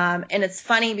 And it's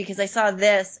funny because I saw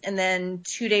this, and then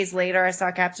 2 days later I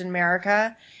saw Captain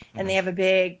America, and they have a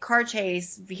big car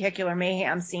chase, vehicular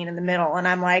mayhem scene in the middle, and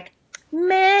I'm like,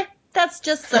 meh, that's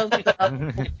just so good.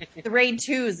 The Raid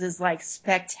 2's is like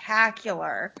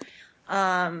spectacular.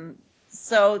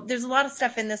 So there's a lot of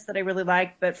stuff in this that I really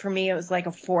liked, but for me it was like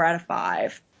a 4 out of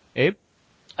 5. Abe?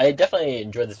 I definitely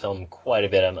enjoyed this film quite a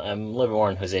bit. I'm a little bit more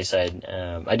on Jose's side.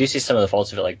 I do see some of the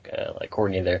faults of it, like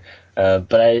Courtney there.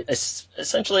 But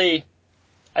essentially,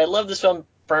 I love this film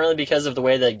primarily because of the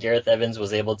way that Gareth Evans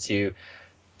was able to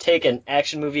take an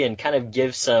action movie and kind of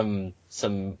give some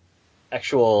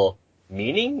actual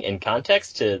meaning and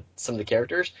context to some of the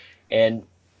characters. And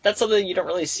that's something you don't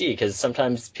really see, because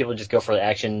sometimes people just go for the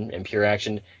action and pure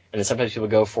action, and then sometimes people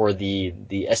go for the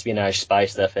espionage spy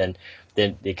stuff, and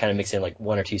then they kind of mix in like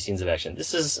one or two scenes of action.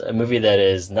 This is a movie that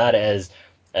is not as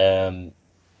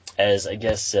I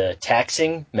guess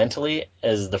taxing mentally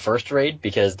as the first Raid,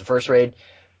 because the first Raid,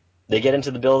 they get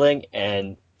into the building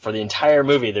and for the entire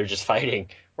movie they're just fighting.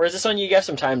 Whereas this one, you get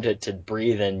some time to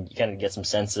breathe and you kind of get some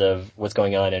sense of what's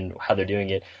going on and how they're doing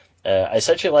it. I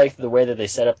essentially like the way that they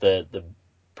set up the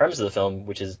premise of the film,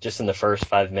 which is just in the first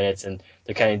 5 minutes, and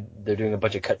they're doing a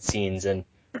bunch of cut scenes, and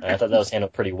I thought that was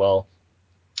handled pretty well.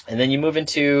 And then you move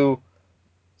into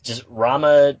just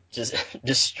Rama just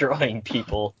destroying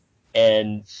people.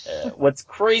 And what's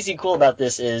crazy cool about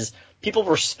this is people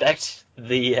respect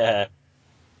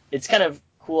it's kind of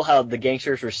cool how the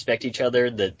gangsters respect each other,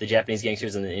 the Japanese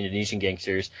gangsters and the Indonesian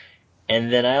gangsters.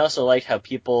 And then I also liked how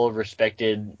people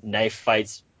respected knife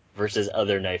fights versus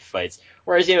other knife fights.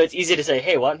 Whereas, it's easy to say,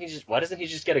 hey, why doesn't he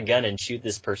just get a gun and shoot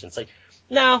this person? It's like,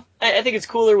 no, I think it's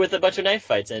cooler with a bunch of knife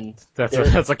fights, and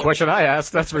That's a question I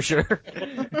asked, that's for sure.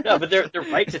 no, but they're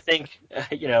right to think,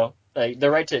 like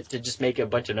they're right to just make a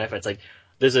bunch of knife fights. Like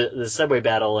there's a subway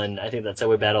battle, and I think that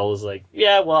subway battle is like,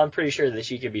 yeah, well, I'm pretty sure that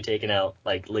she could be taken out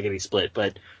like lickety split,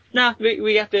 but no,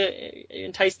 we have to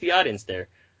entice the audience there.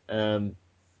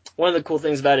 One of the cool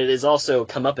things about it is also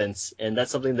comeuppance, and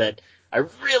that's something that I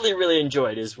really, really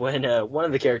enjoyed. Is when one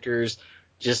of the characters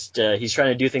just he's trying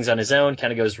to do things on his own,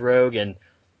 kind of goes rogue, and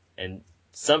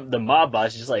the mob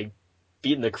boss is just like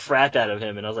beating the crap out of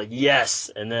him, and I was like, yes.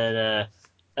 And then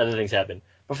other things happen.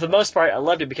 But for the most part, I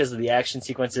loved it because of the action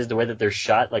sequences, the way that they're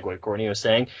shot, like what Courtney was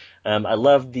saying. I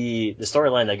love the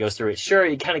storyline that goes through it. Sure,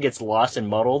 it kind of gets lost and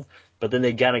muddled, but then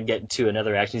they kind of get to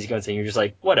another action sequence, and you're just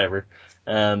like, whatever.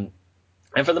 And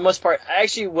for the most part, I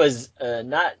actually was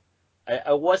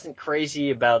I wasn't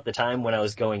crazy about the time when I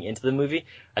was going into the movie.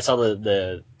 I saw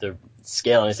the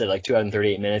scale, and it said like 2 hours and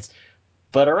 38 minutes.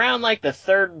 But around like the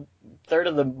third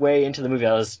of the way into the movie,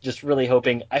 I was just really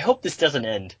hoping, I hope this doesn't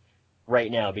end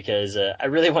right now, because I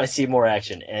really want to see more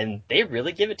action. And they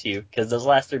really give it to you, because those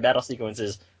last 3 battle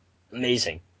sequences,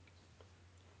 amazing.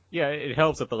 Yeah, it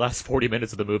helps that the last 40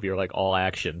 minutes of the movie are like all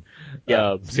action.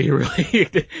 Yeah. So you really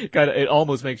it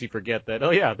almost makes you forget that,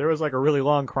 oh yeah, there was like a really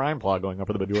long crime plot going on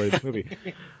for the majority of this movie.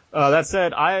 That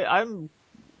said, I'm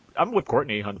with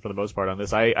Courtney for the most part on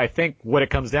this. I think what it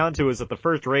comes down to is that the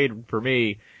first Raid for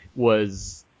me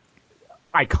was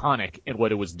iconic in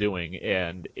what it was doing,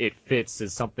 and it fits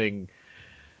as something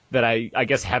that I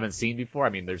guess haven't seen before.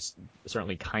 I mean, there's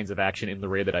certainly kinds of action in the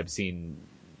Raid that I've seen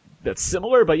that's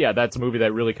similar, but yeah, that's a movie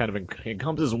that really kind of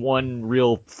encompasses one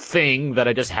real thing that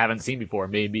I just haven't seen before.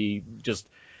 Made me just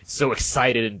so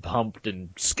excited and pumped and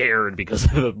scared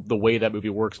because of the way that movie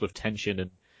works with tension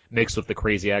and mixed with the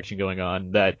crazy action going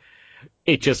on, that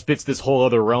it just fits this whole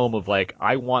other realm of like,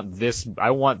 I want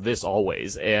this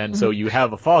always. And so you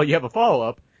have a follow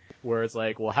up where it's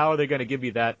like, well, how are they going to give me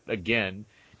that again?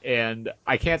 And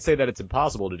I can't say that it's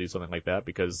impossible to do something like that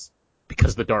because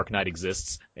The Dark Knight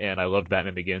exists, and I loved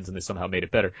Batman Begins, and they somehow made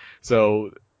it better.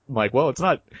 So I'm like, well, it's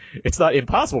not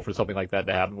impossible for something like that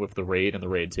to happen with the Raid and the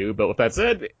Raid 2. But with that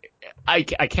said, I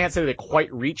can't say that it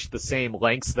quite reached the same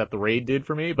lengths that the Raid did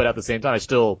for me, but at the same time, I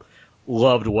still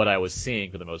loved what I was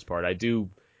seeing for the most part. I do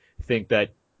think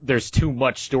that there's too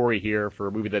much story here for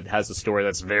a movie that has a story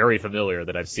that's very familiar,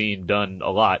 that I've seen done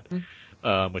a lot,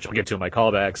 which I'll get to in my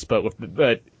callbacks.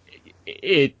 But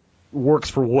it works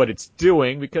for what it's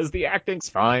doing because the acting's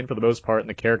fine for the most part and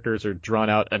the characters are drawn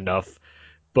out enough.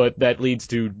 But that leads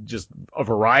to just a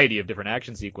variety of different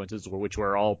action sequences, which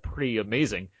were all pretty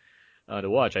amazing to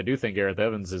watch. I do think Gareth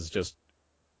Evans is just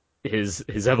his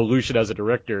evolution as a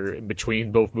director in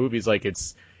between both movies. Like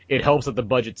it helps that the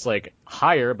budget's like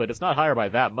higher, but it's not higher by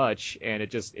that much, and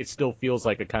it still feels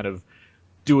like a kind of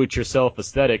do-it-yourself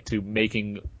aesthetic to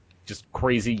making just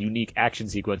crazy, unique action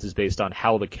sequences based on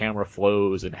how the camera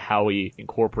flows and how he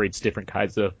incorporates different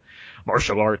kinds of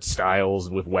martial arts styles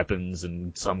with weapons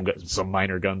and some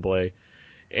minor gunplay.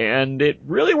 And it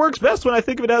really works best when I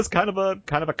think of it as kind of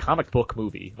a comic book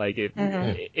movie. Like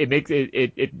it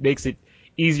makes it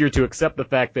easier to accept the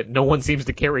fact that no one seems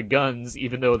to carry guns,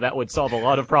 even though that would solve a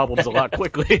lot of problems a lot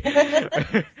quickly.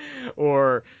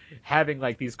 Or having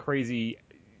like these crazy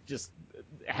just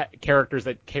characters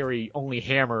that carry only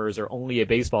hammers or only a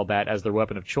baseball bat as their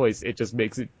weapon of choice. It just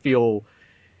makes it feel,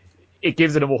 it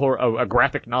gives it a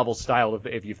graphic novel style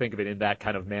if you think of it in that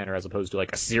kind of manner, as opposed to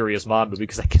like a serious mob movie,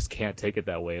 because I just can't take it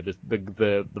that way.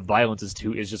 The violence is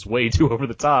just way too over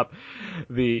the top.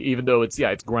 Even though it's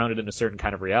grounded in a certain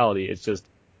kind of reality, it's just,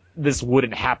 this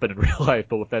wouldn't happen in real life.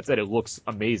 But with that said, it looks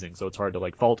amazing, so it's hard to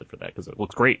like fault it for that because it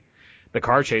looks great. The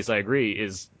car chase, I agree,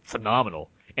 is phenomenal.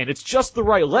 And it's just the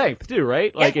right length too,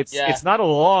 right? Like it's not a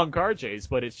long car chase,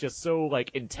 but it's just so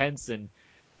like intense and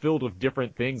filled with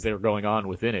different things that are going on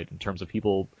within it in terms of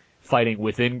people fighting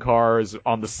within cars,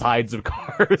 on the sides of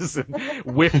cars, and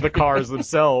with the cars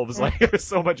themselves. Like there's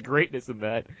so much greatness in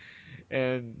that.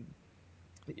 And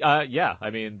I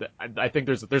mean, I think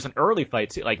there's an early fight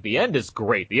too. Like the end is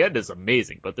great, the end is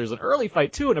amazing, but there's an early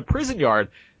fight too in a prison yard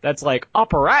that's like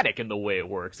operatic in the way it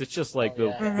works. It's just like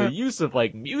the use of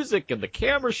like music and the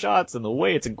camera shots and the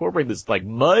way it's incorporating this like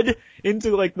mud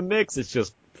into like the mix. It's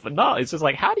just phenomenal. It's just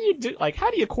like how do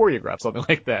you choreograph something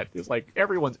like that? It's like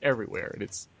everyone's everywhere,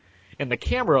 and the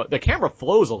camera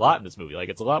flows a lot in this movie. Like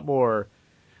it's a lot more.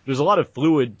 There's a lot of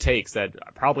fluid takes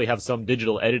that probably have some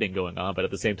digital editing going on, but at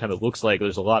the same time, it looks like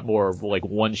there's a lot more like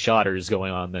one-shotters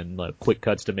going on than quick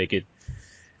cuts to make it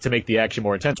to make the action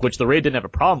more intense, which the Raid didn't have a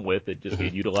problem with. It just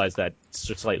it utilized that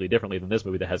slightly differently than this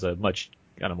movie that has a much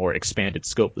kind of more expanded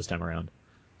scope this time around.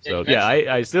 So yeah,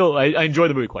 I enjoy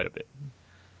the movie quite a bit.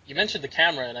 You mentioned the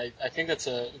camera, and I think that's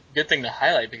a good thing to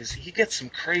highlight because he gets some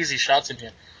crazy shots in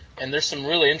here, and there's some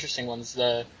really interesting ones.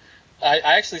 I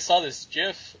actually saw this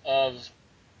GIF of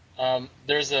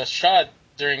there's a shot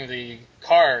during the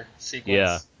car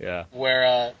sequence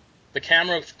where the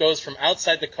camera goes from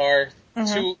outside the car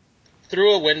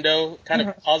through a window, kind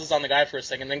of pauses on the guy for a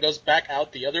second, then goes back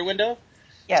out the other window.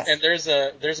 Yes. And there's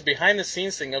a behind the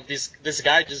scenes thing of this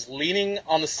guy just leaning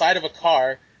on the side of a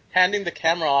car, handing the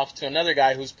camera off to another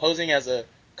guy who's posing as a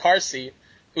car seat,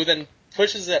 who then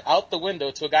pushes it out the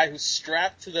window to a guy who's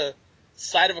strapped to the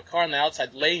side of a car on the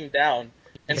outside, laying down.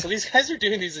 And so these guys are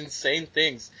doing these insane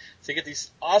things to get these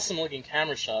awesome looking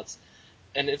camera shots.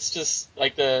 And it's just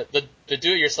like the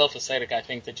do-it-yourself aesthetic, I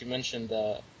think, that you mentioned,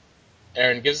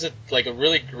 Aaron, gives it like a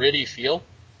really gritty feel.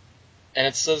 And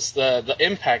it's just the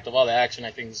impact of all the action,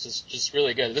 I think, is just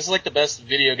really good. This is like the best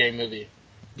video game movie.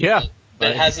 Yeah.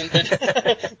 That hasn't been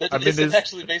that isn't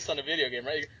actually based on a video game,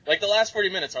 right? Like the last 40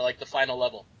 minutes are like the final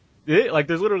level. Yeah, like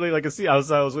there's literally like a scene. I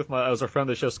was with our friend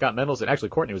of the show, Scott Mendelson. Actually,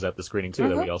 Courtney was at the screening too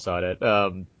that we all saw it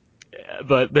at.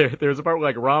 But there's a part where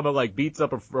like Rama like beats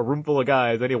up a room full of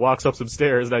guys, then he walks up some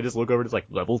stairs, and I just look over and it's like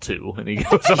level 2, and he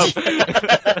goes up.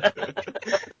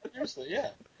 Seriously,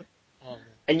 yeah.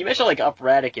 And you mentioned like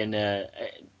operatic, and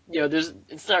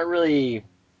it's not really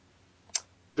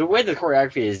the way the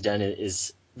choreography is done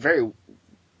is very.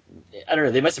 I don't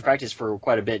know. They must have practiced for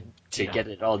quite a bit to get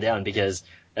it all down because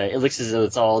it looks as though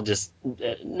it's all just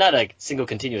not a single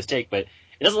continuous take, but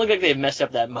it doesn't look like they've messed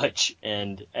up that much.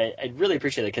 And I really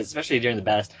appreciate it because especially during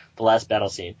the last battle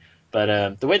scene.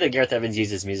 But the way that Gareth Evans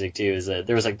uses music too is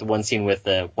there was like the one scene with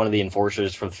one of the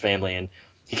enforcers from the family, and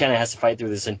he kind of has to fight through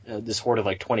this horde of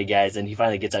like 20 guys, and he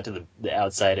finally gets out to the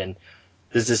outside, and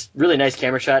there's this really nice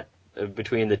camera shot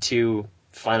between the two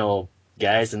final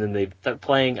guys, and then they start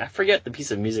playing. I forget the piece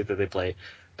of music that they play,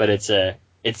 but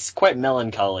it's quite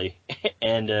melancholy,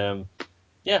 and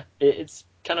it's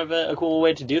kind of a cool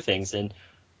way to do things. And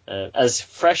as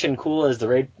fresh and cool as the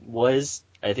Raid was,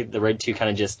 I think the Raid 2 kind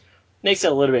of just makes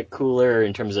it a little bit cooler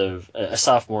in terms of a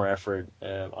sophomore effort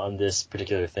on this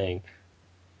particular thing.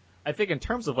 I think in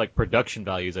terms of like production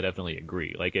values, I definitely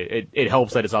agree. Like it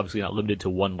helps that it's obviously not limited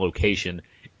to one location,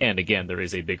 and again, there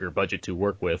is a bigger budget to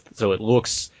work with, so it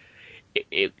looks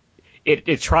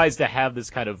it tries to have this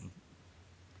kind of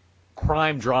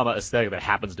crime drama aesthetic that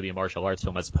happens to be a martial arts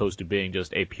film as opposed to being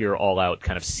just a pure all-out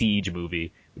kind of siege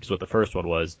movie, which is what the first one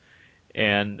was.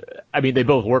 And I mean, they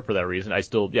both work for that reason.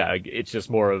 It's just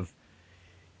more of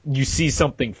you see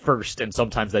something first, and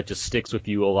sometimes that just sticks with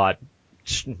you a lot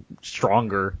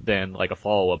stronger than like a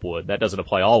follow-up would. That doesn't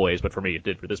apply always, but for me it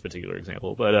did for this particular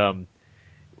example. But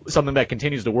something that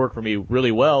continues to work for me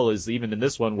really well is even in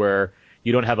this one where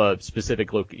you don't have a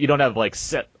specific you don't have like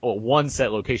one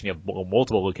set location, you have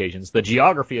multiple locations. The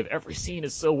geography of every scene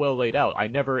is so well laid out. I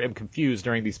never am confused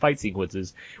during these fight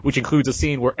sequences, which includes a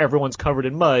scene where everyone's covered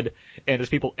in mud and there's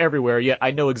people everywhere, yet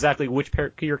I know exactly which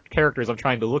characters I'm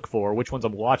trying to look for, which ones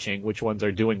I'm watching, which ones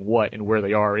are doing what, and where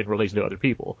they are in relation to other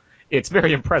people. It's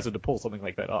very impressive to pull something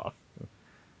like that off.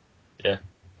 Yeah.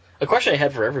 A question I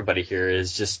had for everybody here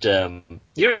is just, you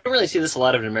don't really see this a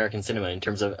lot of in American cinema in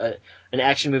terms of an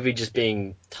action movie just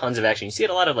being tons of action. You see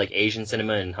it a lot of like Asian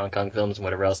cinema and Hong Kong films and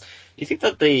whatever else. Do you think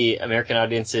that the American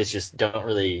audiences just don't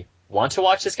really want to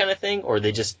watch this kind of thing, or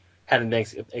they just haven't been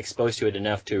exposed to it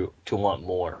enough to want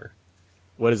more?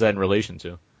 What is that in relation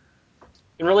to?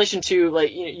 In relation to,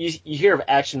 like, you hear of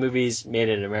action movies made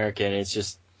in America, and it's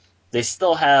just, they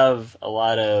still have a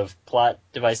lot of plot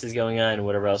devices going on and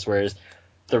whatever else, whereas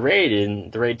the Raid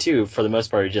and the Raid 2, for the most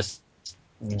part, are just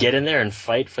get in there and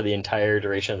fight for the entire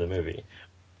duration of the movie.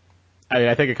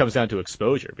 I think it comes down to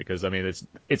exposure, because I mean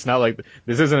it's not like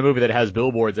this isn't a movie that has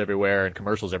billboards everywhere and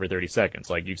commercials every 30 seconds.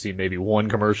 Like you've seen maybe one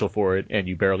commercial for it, and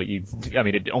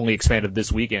it only expanded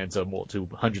this weekend to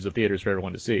hundreds of theaters for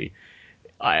everyone to see.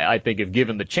 I think if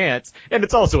given the chance, and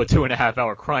it's also a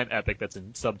 2.5-hour crime epic that's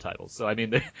in subtitles. So I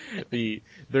mean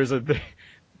there's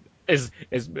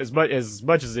as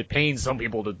much as it pains some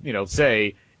people to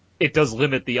say, it does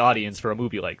limit the audience for a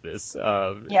movie like this.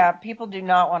 Yeah, people do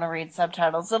not want to read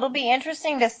subtitles. It'll be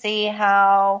interesting to see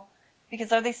how,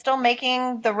 because are they still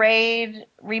making the Raid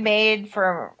remade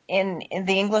in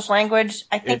the English language?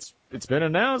 I think it's been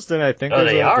announced, and I think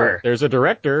there's a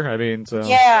director. I mean, so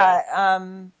yeah,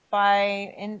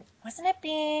 wasn't it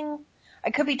being? I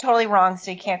could be totally wrong,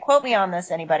 so you can't quote me on this,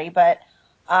 anybody. But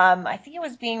I think it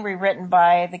was being rewritten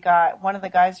by one of the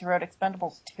guys who wrote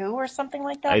Expendables 2 or something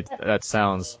like that. That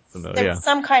sounds familiar. There Yeah. was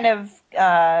some kind of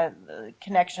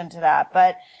connection to that,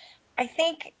 but I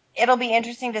think it'll be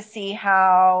interesting to see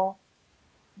how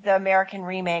the American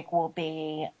remake will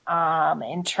be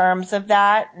in terms of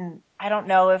that. And I don't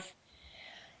know if,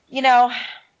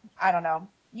 I don't know.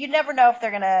 You never know if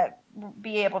they're going to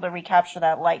be able to recapture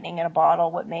that lightning in a bottle,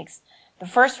 what makes the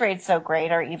first raid so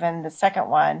great, or even the second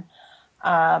one.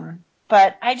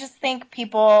 But I just think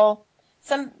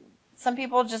some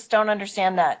people just don't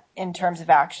understand that in terms of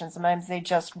action. Sometimes they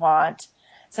just want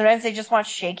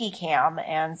shaky cam,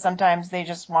 and sometimes they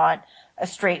just want a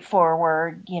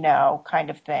straightforward, kind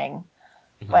of thing.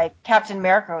 Mm-hmm. Like Captain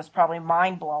America was probably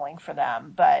mind blowing for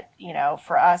them, but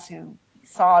for us who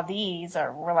saw these,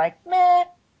 we're like, meh.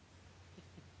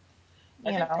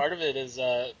 I think part of it is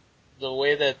the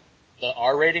way that the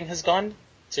R rating has gone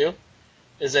too.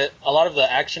 Is that a lot of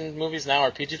the action movies now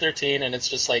are PG-13, and it's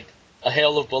just like a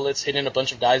hail of bullets hitting a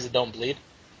bunch of guys that don't bleed.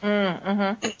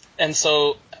 Mm-hmm. And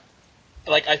so,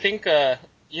 like, I think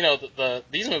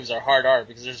these movies are hard R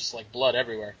because there's just like blood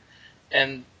everywhere.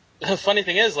 And the funny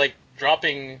thing is, like,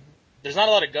 there's not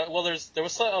a lot of gun. Well, there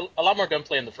was a lot more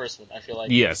gunplay in the first one, I feel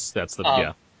like. Yes, that's the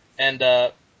yeah. And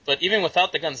but even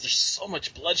without the guns, there's so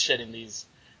much bloodshed in these.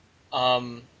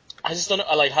 I just don't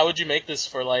know. Like, how would you make this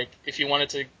for, like, if you wanted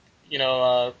to,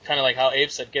 kind of like how Abe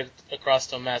said, get across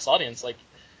to a mass audience? Like,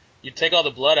 you'd take all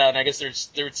the blood out, and I guess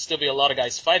there would still be a lot of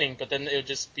guys fighting, but then it would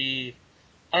just be,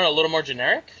 I don't know, a little more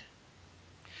generic.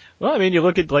 Well, I mean, you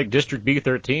look at like District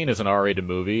B13 as an R-rated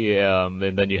movie, and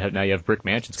then you have Brick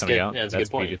Mansions coming out. Yeah, that's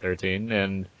PG-13,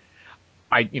 and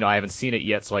I haven't seen it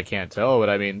yet, so I can't tell. But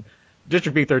I mean,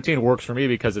 District B13 works for me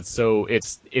because it's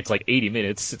like 80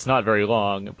 minutes. It's not very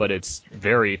long, but it's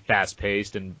very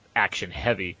fast-paced and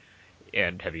action-heavy,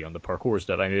 and heavy on the parkour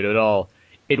stuff. I mean,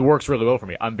 it works really well for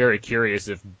me. I'm very curious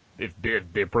if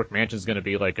Brick Mansion's going to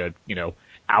be like a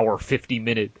hour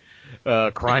 50-minute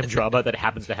crime drama that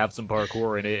happens to have some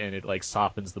parkour in it, and it like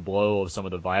softens the blow of some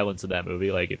of the violence in that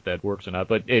movie, like if that works or not.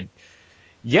 But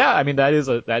I mean, that is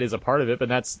a part of it, but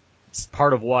that's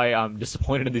part of why I'm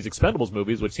disappointed in these Expendables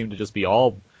movies, which seem to just be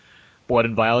all blood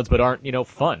and violence, but aren't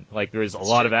fun. Like, there's a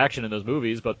lot of action in those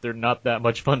movies, but they're not that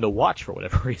much fun to watch for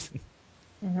whatever reason.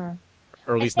 Mm-hmm.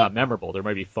 Or at least not memorable. They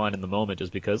might be fun in the moment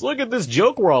just because, look at this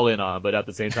joke we're all in on, but at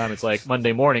the same time, it's like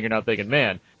Monday morning, you're not thinking,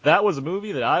 man, that was a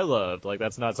movie that I loved. Like,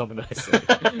 that's not something that I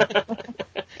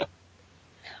say.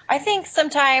 I think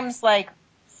sometimes, like,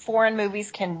 foreign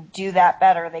movies can do that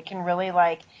better. They can really,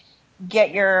 like,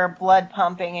 get your blood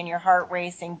pumping and your heart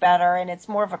racing better, and it's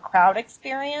more of a crowd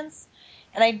experience.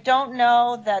 And I don't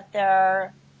know that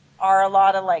there are a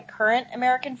lot of, like, current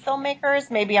American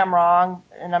filmmakers. Maybe I'm wrong,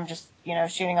 and I'm just,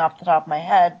 shooting off the top of my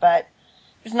head, but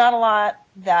there's not a lot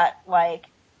that, like,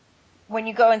 when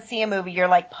you go and see a movie, you're,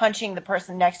 like, punching the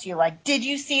person next to you, like, did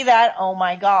you see that? Oh,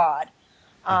 my God.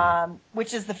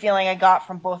 Which is the feeling I got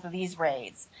from both of these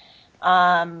raids,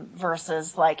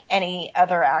 versus, like, any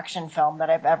other action film that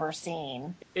I've ever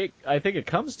seen. I think it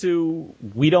comes to,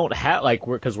 we don't have, like,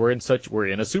 because we're in a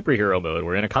superhero mode,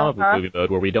 we're in a comic book movie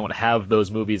mode, where we don't have those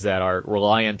movies that are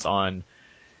reliant on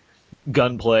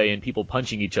gunplay and people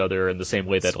punching each other in the same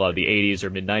way that a lot of the 80s or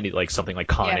mid-90s, like something like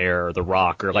Con Air or The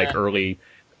Rock, or like early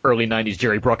 90s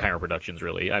Jerry Bruckheimer productions,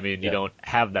 really. I mean, you don't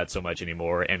have that so much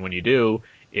anymore, and when you do,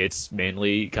 it's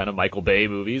mainly kind of Michael Bay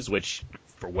movies, which,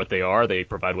 for what they are, they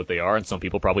provide what they are, and some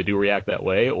people probably do react that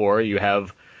way, or you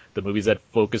have the movies that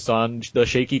focus on the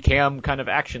shaky cam kind of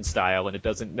action style, and it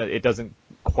doesn't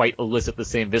quite elicit the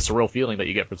same visceral feeling that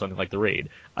you get from something like The Raid.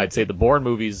 I'd say the Bourne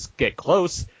movies get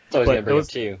close,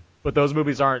 but those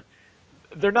movies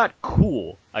they're not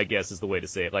cool, I guess is the way to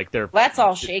say it. Like, that's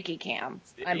all shaky cam.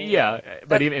 I mean,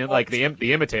 but even like the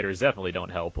Imitators definitely don't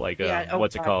help. Like,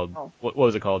 what's it called? What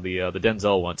was it called? The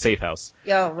Denzel one, Safe House.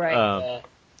 Oh, right.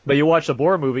 But you watch the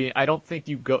Bourne movie, I don't think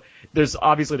you go. There's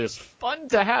fun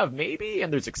to have maybe,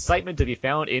 and there's excitement to be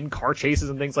found in car chases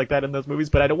and things like that in those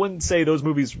movies. But I wouldn't say those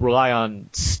movies rely on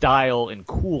style and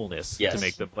coolness to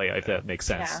make them play. If that makes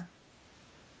sense. Yeah.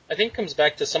 I think it comes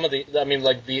back to some of the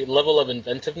level of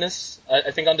inventiveness,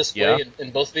 I think, on display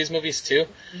in both of these movies, too.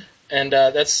 And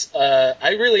that's,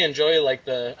 I really enjoy, like,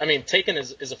 Taken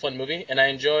is a fun movie, and I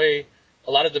enjoy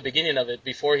a lot of the beginning of it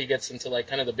before he gets into, like,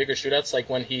 kind of the bigger shootouts, like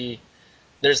when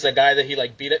there's the guy that he,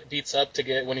 like, beats up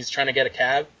when he's trying to get a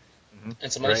cab,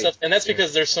 and some other stuff. And that's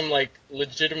because there's some, like,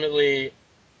 legitimately,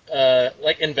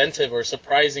 like, inventive or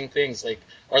surprising things, like,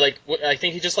 or, like, I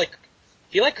think he just, like,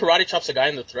 he, like, karate chops a guy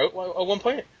in the throat at one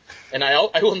point. And I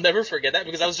will never forget that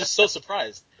because I was just so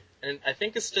surprised. And I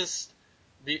think it's just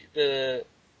the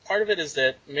part of it is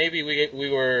that maybe we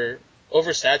were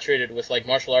oversaturated with like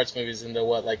martial arts movies in the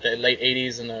the late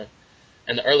 80s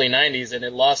and the early 90s, and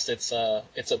it lost its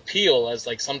appeal as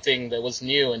like something that was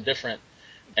new and different.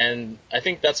 And I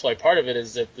think that's why part of it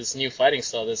is that this new fighting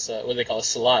style, this what they call a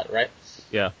Salat, right?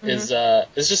 Yeah. Is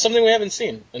just something we haven't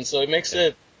seen, and so it makes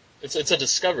it's a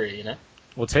discovery, you know.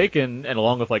 Well, Taken and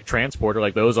along with like Transporter,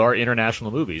 like those are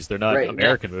international movies. They're not Right,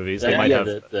 American movies. They Yeah, might yeah, have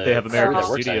the they have American that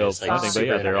works on it studio is, like, funding, but super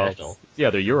they're international.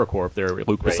 they're Eurocorp. They're Luc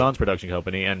Right. Besson's production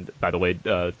company, and by the way,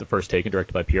 the first Taken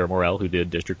directed by Pierre Morel, who did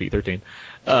District B13.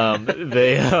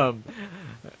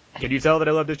 Can you tell that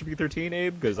I love District B13,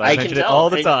 Abe? Because I can mention it tell. all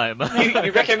the time.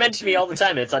 You recommend it to me all the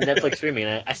time. And it's on Netflix streaming.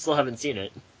 And I still haven't seen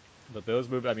it. But those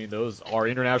movies, I mean, those are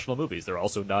international movies. They're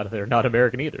also they're not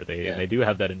American either. They do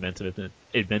have that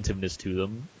inventiveness to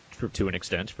them to an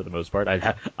extent, for the most part.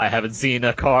 I haven't seen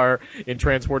a car in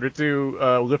Transporter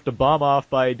 2 lift a bomb off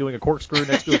by doing a corkscrew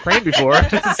next to a crane before.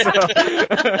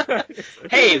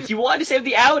 Hey, if you want to save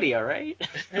the Audi, all right?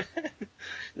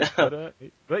 No.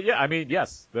 But yeah, I mean,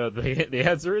 yes. The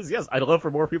answer is yes. I'd love for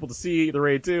more people to see The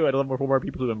Raid 2. I'd love for more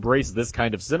people to embrace this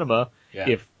kind of cinema. Yeah.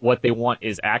 If what they want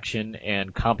is action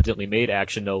and competently made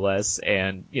action, no less,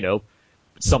 and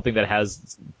something that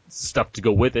has stuff to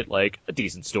go with it, like a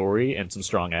decent story and some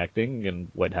strong acting and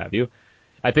what have you.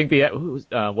 I think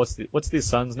what's the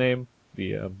son's name?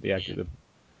 The actor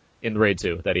in Raid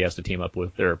 2 that he has to team up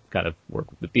with, or kind of work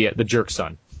with the jerk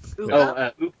son.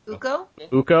 Uko?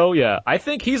 Uko, yeah. I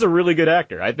think he's a really good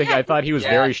actor. I thought he was Yeah.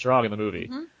 very strong in the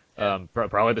movie.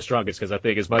 Probably the strongest, because I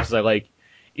think as much as I like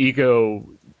Iko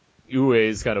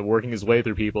Uwais kind of working his way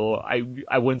through people,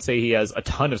 I wouldn't say he has a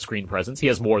ton of screen presence. He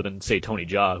has more than, say, Tony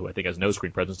Jaa, who I think has no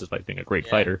screen presence despite being a great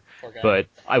fighter. Poor guy. But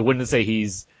I wouldn't say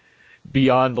he's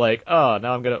beyond like, oh,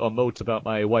 now I'm going to emote about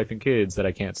my wife and kids that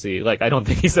I can't see. Like, I don't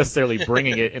think he's necessarily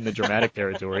bringing it in the dramatic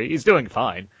territory. He's doing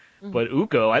fine. But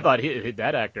Uko, I thought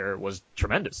that actor was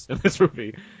tremendous in this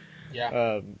movie.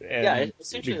 Yeah. I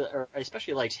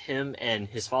especially liked him and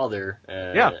his father.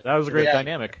 Yeah, that was a great Yeah.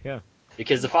 dynamic. Yeah.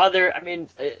 Because the father,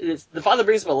 the father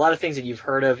brings up a lot of things that you've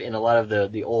heard of in a lot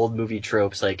of the old movie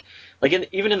tropes,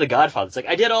 even in The Godfather. It's like,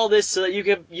 I did all this so that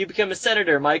you become a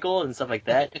senator, Michael, and stuff like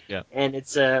that. Yeah. And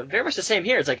it's very much the same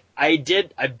here. It's like, I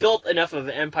built enough of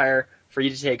an empire for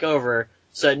you to take over,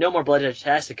 so that no more bloodshed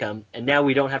has to come, and now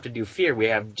we don't have to do fear, we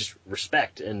have just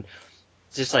respect. And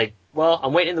it's just like, well,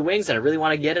 I'm waiting in the wings, and I really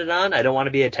want to get it on. I don't want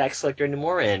to be a tax collector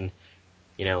anymore, and,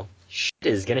 shit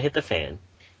is gonna hit the fan.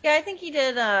 Yeah, I think he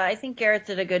did. I think Garrett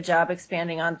did a good job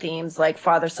expanding on themes like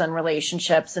father-son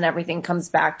relationships, and everything comes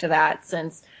back to that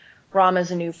since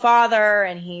Rama's a new father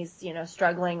and he's,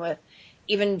 struggling with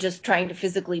even just trying to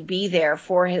physically be there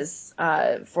for his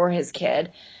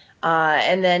kid.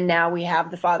 And then now we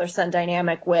have the father-son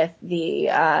dynamic with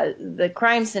the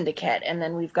crime syndicate, and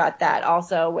then we've got that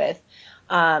also with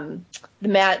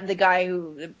the guy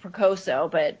who Precoso,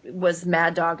 but was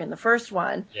Mad Dog in the first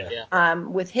one. Yeah.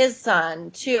 With his son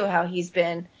too, how he's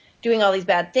been doing all these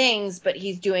bad things, but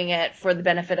he's doing it for the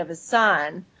benefit of his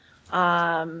son.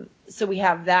 So we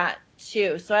have that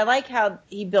too. So I like how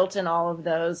he built in all of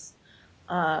those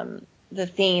the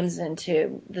themes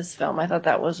into this film. I thought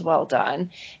that was well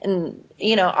done. And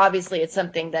obviously it's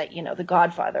something that The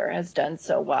Godfather has done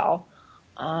so well.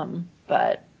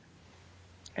 But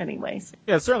anyways.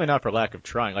 Yeah, it's certainly not for lack of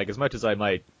trying. Like, as much as I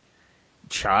might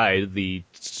chide the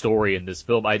story in this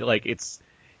film, it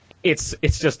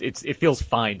feels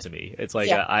fine to me. It's like,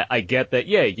 I get that,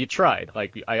 yeah, you tried.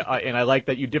 Like, I like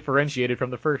that you differentiated from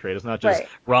the first Raid. It's not just,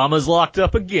 Rama's locked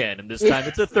up again, and this time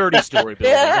it's a 30-story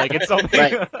building. Like, it's something,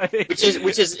 right.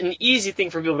 Which is an easy thing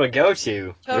for people to go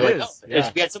to. Totally. Like,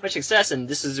 if we had so much success and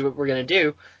this is what we're gonna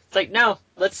do, it's like, no,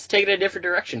 let's take it a different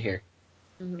direction here.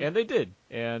 Mm-hmm. And they did.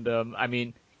 And,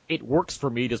 it works for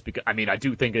me just because, I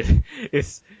do think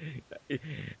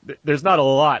there's not a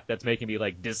lot that's making me,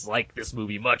 like, dislike this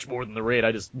movie much more than The Raid.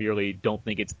 I just merely don't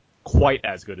think it's quite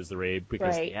as good as The Raid,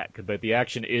 because but the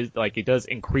action is, like, it does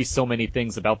increase so many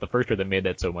things about the first Raid that made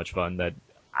that so much fun that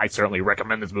I certainly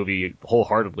recommend this movie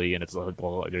wholeheartedly, and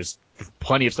there's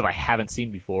plenty of stuff I haven't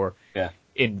seen before. Yeah.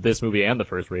 In this movie and the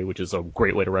first Raid, which is a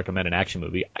great way to recommend an action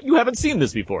movie. You haven't seen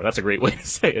this before. That's a great way to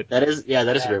say it. That is a great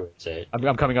way to say it.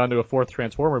 I'm coming on to a fourth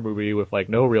Transformer movie with, like,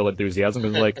 no real enthusiasm,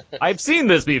 because, like, I've seen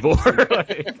this before.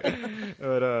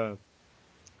 I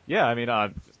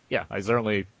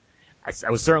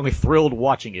was certainly thrilled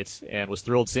watching it, and was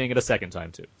thrilled seeing it a second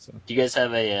time, too. So. Do you guys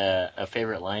have a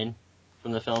favorite line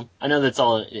from the film? I know that's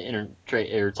all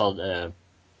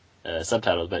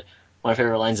subtitled, but one of my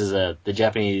favorite lines is the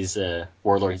Japanese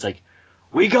warlord. He's like,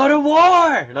 "We go to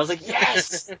war!" And I was like,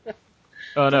 "Yes!"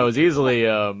 Oh, no, it was easily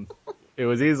It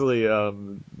was easily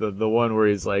the one where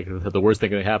he's like, the worst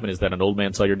thing that can happen is that an old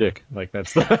man saw your dick. Like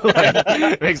that's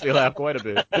it makes me laugh quite a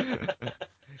bit.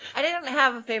 I didn't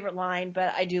have a favorite line,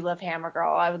 but I do love Hammer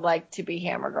Girl. I would like to be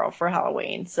Hammer Girl for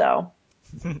Halloween. So.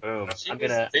 Boom. She I'm was-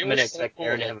 gonna they were so expect cool,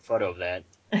 Aaron to like- have a photo of that.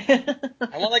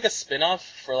 I want like a spin-off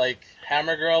for like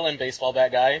Hammer Girl and Baseball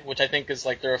Bat Guy, which I think is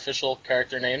like their official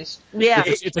character names. Yeah,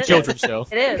 It's a children's show.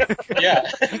 It is.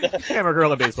 Yeah. Hammer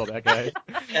Girl and Baseball Bat Guy.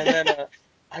 And then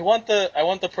I want the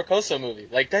Precoso movie.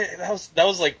 Like that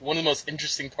was like one of the most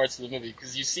interesting parts of the movie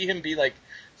because you see him be like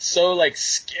so like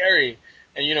scary,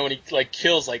 and you know when he like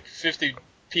kills like 50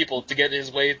 people to get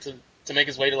his way to make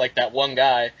his way to like that one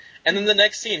guy, and then the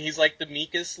next scene he's like the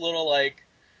meekest little like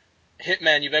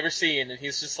hitman you've ever seen, and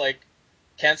he's just like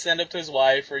can't stand up to his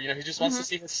wife, or you know he just wants to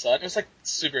see his son. It was like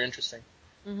super interesting.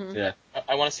 Mm-hmm. Yeah.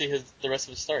 I want to see the rest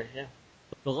of his story. Yeah.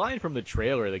 The line from the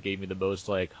trailer that gave me the most,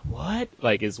 like, what?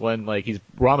 Like, is when, like,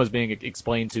 Rama's being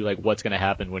explained to, like, what's gonna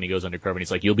happen when he goes undercover, and he's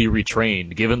like, you'll be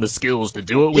retrained, given the skills to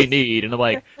do what we need, and I'm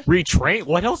like, retrain?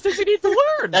 What else does he need to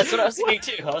learn? That's what I was thinking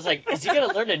too. I was like, is he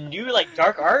gonna learn a new like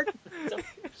dark art?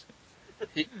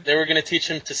 They were gonna teach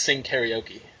him to sing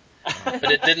karaoke, but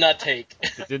it did not take.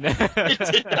 It didn't.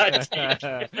 It did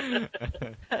not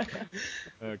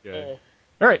Okay.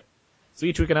 Alright. So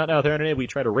each week on Out Now with Aaron and Abe, we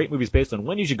try to rate movies based on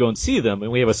when you should go and see them,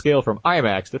 and we have a scale from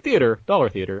IMAX to theater, dollar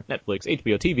theater, Netflix,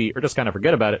 HBO TV, or just kind of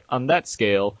forget about it. On that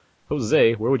scale,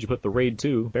 Jose, where would you put the Raid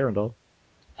 2 Barrendal?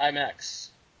 IMAX.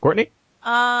 Courtney?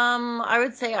 I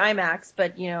would say IMAX,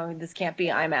 but you know this can't be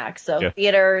IMAX, so Yeah.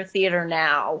 theater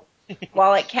now,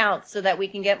 while it counts, so that we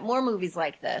can get more movies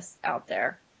like this out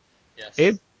there. Yes.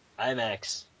 Abe?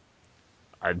 IMAX.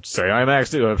 I'd say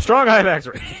IMAX too. A strong IMAX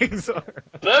ratings.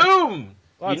 Boom!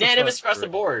 Lots of Unanimous fun. across the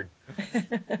board.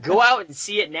 Go out and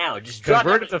see it now. Just drop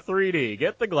Convert it. it to 3D.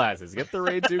 Get the glasses. Get the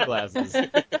Raid 2 glasses. They're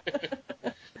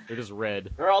just red.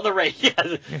 They're all the right.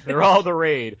 Yeah. They're all the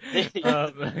Raid.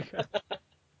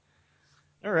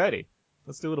 Alrighty.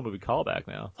 Let's do a little movie callback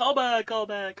now. Call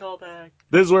back.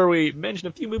 This is where we mention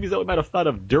a few movies that we might have thought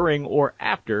of during or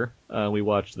after we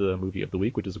watched the movie of the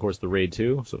week, which is, of course, The Raid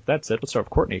 2. So with that said, let's start with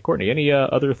Courtney. Courtney, any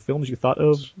other films you thought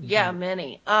of? Yeah,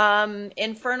 many.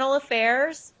 Infernal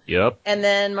Affairs, Yep. and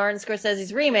then Martin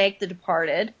Scorsese's remake, The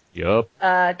Departed, Yep.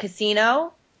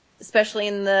 Casino, especially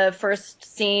in the first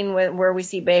scene where we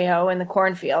see Bejo in the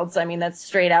cornfields. I mean, that's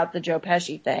straight out the Joe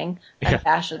Pesci thing, Yeah.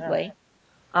 unabashedly.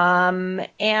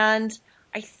 And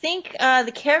I think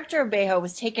the character of Bejo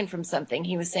was taken from something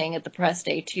he was saying at the press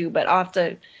day too, but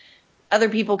other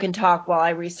people can talk while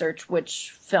I research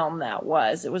which film that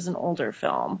was. It was an older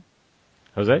film.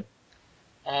 Jose?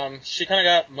 She kind of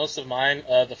got most of mine.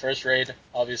 The first Raid,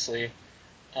 obviously,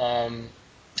 and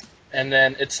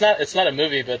then it's not a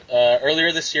movie, but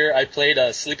earlier this year I played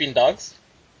Sleeping Dogs,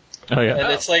 Oh, yeah.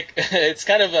 and it's like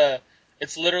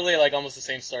it's literally like almost the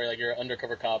same story. Like you're an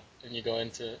undercover cop and you go in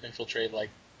to infiltrate like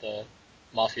the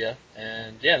mafia,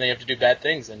 and yeah, they have to do bad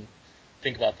things and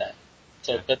think about that.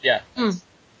 So, but yeah.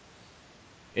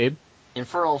 Abe?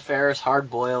 Infernal Affairs, Hard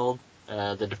Boiled,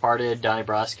 The Departed, Donnie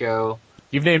Brasco.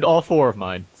 You've named all four of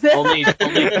mine. Only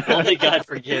God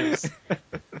Forgives.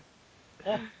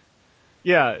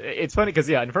 Yeah, it's funny because,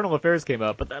 Infernal Affairs came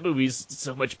up, but that movie's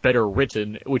so much better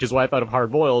written, which is why I thought of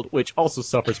Hard Boiled, which also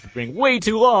suffers from being way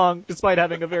too long, despite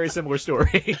having a very similar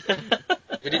story.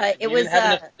 We didn't, It we was, didn't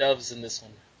have enough doves in this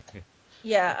one.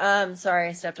 Yeah, sorry,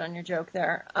 I stepped on your joke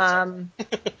there.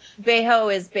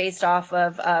 Bejo is based off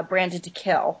of Branded to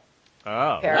Kill,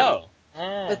 Oh. Parody.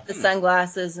 Oh. With the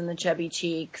sunglasses and the chubby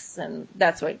cheeks, and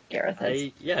that's what Gareth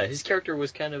is. His character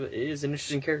is an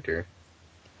interesting character.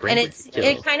 And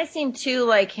it kind of seemed too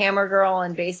like Hammer Girl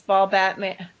and Baseball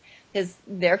Batman,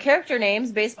 their character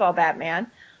names, Baseball Batman,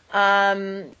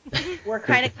 were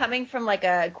kind of coming from like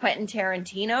a Quentin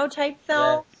Tarantino type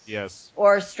film, Yes.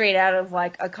 or straight out of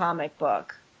like a comic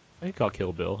book. I think I'll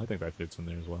Kill Bill. I think that fits in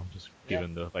there as well. Just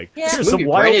given the, like, Yeah. here's This movie, some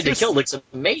wild, Branded to Kill looks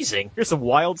amazing. here's some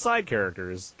wild side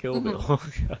characters. Kill Bill.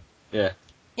 Yeah.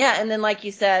 Yeah, and then like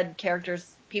you said,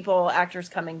 actors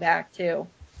coming back too.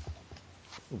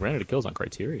 Branded to Kill's on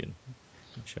Criterion.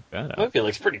 Check that The out. movie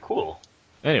looks pretty cool.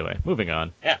 Anyway, moving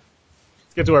on. Yeah.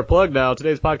 Let's get to our plug now.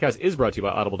 Today's podcast is brought to you by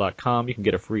Audible.com. You can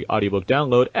get a free audiobook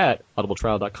download at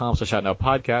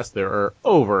audibletrial.com/outnowpodcast. There are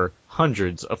over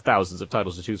hundreds of thousands of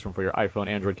titles to choose from for your iPhone,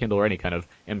 Android, Kindle, or any kind of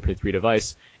MP3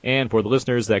 device. And for the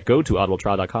listeners that go to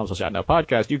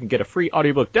audibletrial.com/outnowpodcast, you can get a free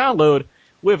audiobook download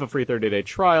with a free 30-day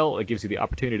trial. It gives you the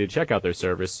opportunity to check out their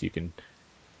service. You can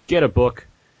get a book.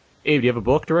 Abe, do you have a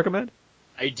book to recommend?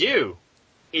 I do.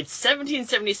 It's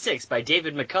 1776 by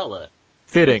David McCullough.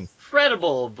 Fitting.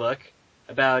 Incredible book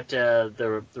about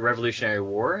the Revolutionary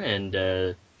War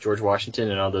and George Washington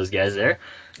and all those guys there.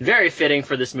 Very fitting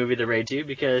for this movie, The Raid 2,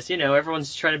 because,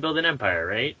 everyone's trying to build an empire,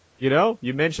 right? You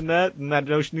mentioned that, and that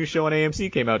new show on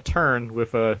AMC came out, Turn,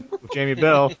 with Jamie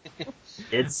Bell.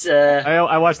 It's,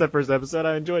 I watched that first episode.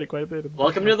 I enjoyed it quite a bit.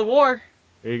 welcome to the war.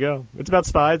 There you go. It's about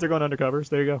spies. They're going undercover,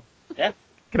 so there you go. Yeah.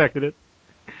 Connected it.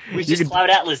 We just Cloud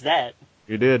Atlas that.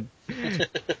 You did.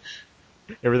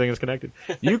 Everything is connected.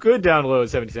 You could download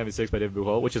 1776 by David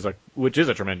Buchwald, which is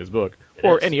a tremendous book,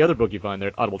 or any other book you find there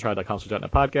at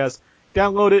audibletrial.com/.net podcast.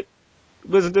 Download it,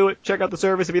 listen to it, check out the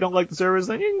service. If you don't like the service,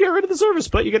 then you can get rid of the service,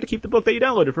 but you get to keep the book that you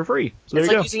downloaded for free. So there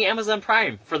it's you like go. using Amazon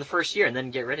Prime for the first year and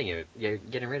then getting rid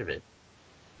of it.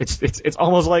 It's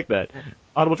almost like that.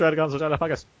 audibletrial.com/.net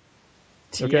podcast.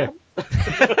 Okay.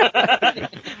 Yeah.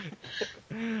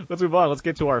 Let's move on. Let's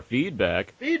get to our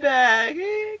feedback. Feedback.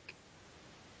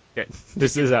 Okay.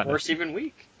 This is out. Worst even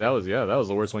week. That was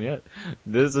the worst one yet.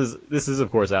 This is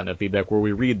of course Outnet Feedback, where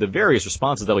we read the various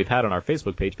responses that we've had on our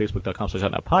Facebook page,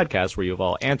 facebook.com/Outnet Podcast, where you've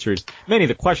all answered many of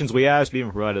the questions we asked,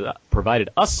 even provided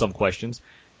us some questions.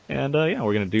 And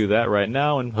we're going to do that right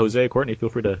now. And Jose, Courtney, feel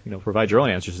free to provide your own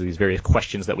answers to these various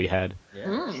questions that we had.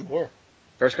 Yeah, sure.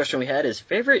 First question we had is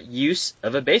favorite use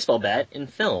of a baseball bat in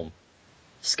film.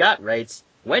 Scott writes,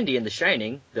 Wendy in The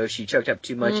Shining, though she choked up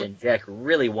too much and Jack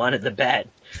really wanted the bat.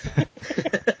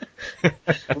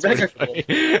 That's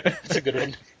a good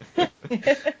one.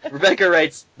 Rebecca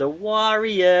writes, the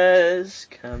Warriors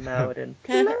come out and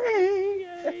play.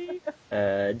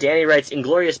 Danny writes,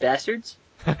 Inglourious Bastards.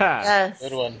 Yes.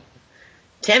 Good one.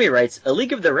 Tammy writes, A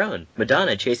League of Their Own.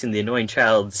 Madonna chasing the annoying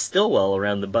child Stillwell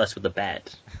around the bus with a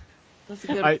bat. That's a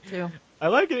good one, too. I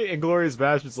like it in Glorious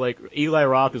Bastards, like, Eli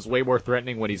Roth is way more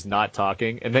threatening when he's not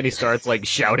talking, and then he starts, like,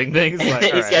 shouting things. Like,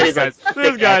 He's got his, this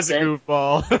thick guy's a accent.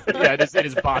 goofball. Yeah, just in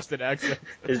his Boston accent.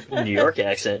 His New York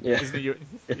accent, yeah.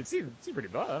 It seemed pretty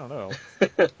bad, I don't know.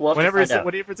 We'll have to find out.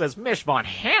 Whenever it says, Mish von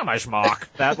Hammersmark,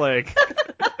 that, like...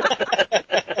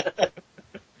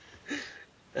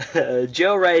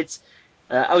 Joe writes,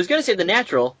 I was going to say The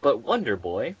Natural, but Wonder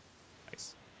Boy.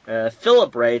 Nice.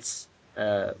 Philip writes,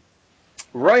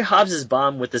 Roy Hobbs'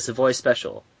 bomb with the Savoy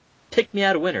Special. Pick me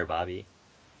out a winner, Bobby.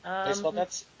 Baseball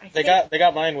bats? They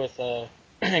got mine with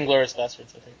Inglourious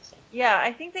Bastards, I think. So. Yeah,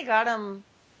 I think they got them.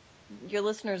 Your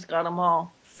listeners got them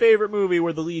all. Favorite movie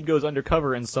where the lead goes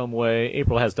undercover in some way.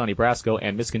 April has Donnie Brasco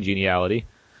and Miss Congeniality.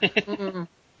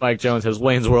 Mike Jones has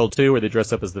Wayne's World 2, where they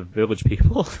dress up as the Village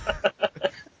People.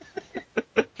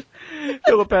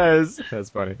 Philip has, that's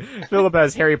funny. Philip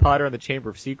has Harry Potter and the Chamber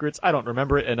of Secrets. I don't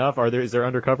remember it enough. Is there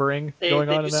undercovering going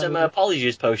on in that? They do some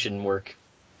polyjuice potion work.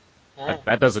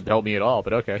 That doesn't help me at all,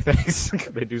 but okay, thanks.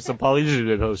 They do some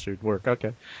polyjuice potion work,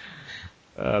 okay.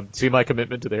 See my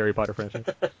commitment to the Harry Potter franchise.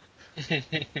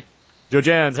 Joe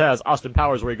Jans has Austin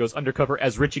Powers, where he goes undercover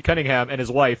as Richie Cunningham and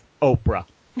his wife, Oprah.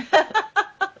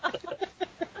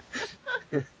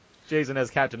 Jason has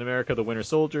Captain America, the Winter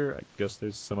Soldier. I guess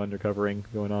there's some undercovering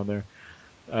going on there.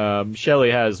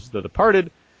 Shelley has The Departed,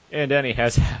 and Danny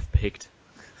has Half-Baked.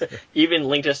 Even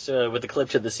linked us with the clip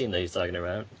to the scene that he's talking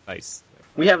about. Nice.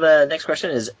 We have next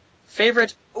question is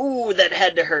favorite ooh that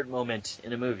had to hurt moment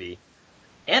in a movie.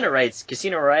 Anna writes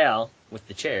Casino Royale with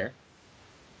the chair.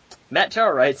 Matt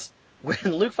Tower writes when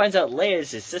Luke finds out Leia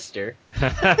is his sister.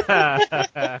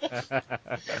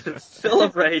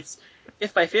 Philip writes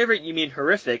if by favorite you mean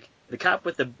horrific, the cop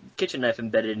with the kitchen knife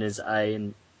embedded in his eye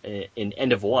in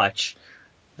End of Watch.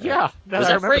 Yeah,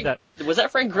 I remember that. Was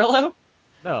that Frank Grillo?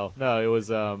 No, it was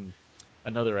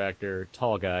another actor,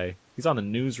 tall guy. He's on The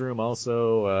Newsroom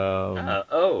also.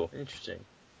 Interesting.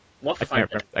 I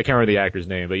can't remember the actor's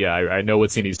name, but yeah, I know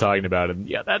what scene he's talking about, and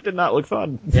yeah, that did not look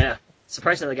fun. Yeah,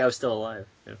 surprisingly the guy was still alive.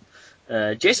 Yeah.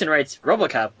 Jason writes,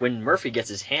 RoboCop, when Murphy gets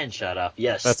his hand shot off.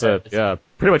 Yes. Yeah,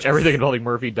 pretty much everything involving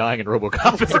Murphy dying in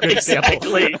RoboCop is a good example.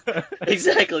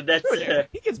 Exactly. That's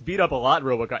he gets beat up a lot in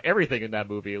RoboCop. Everything in that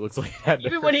movie, it looks like that.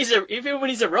 Even when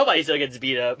he's a robot, he still gets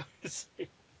beat up.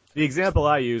 The example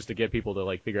I use to get people to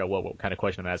like figure out what kind of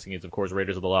question I'm asking is, of course,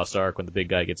 Raiders of the Lost Ark, when the big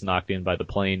guy gets knocked in by the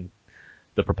plane,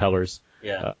 the propellers.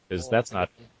 Yeah. That's not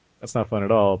fun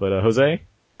at all. But Jose,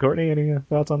 Courtney, any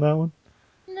thoughts on that one?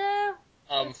 No.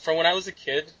 From when I was a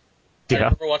kid, I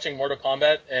remember watching Mortal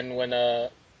Kombat, and when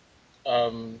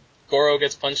Goro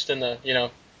gets punched in the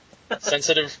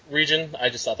sensitive region, I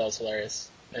just thought that was hilarious.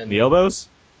 And the elbows?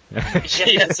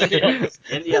 Yes, in the elbows.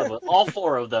 In the elbows. All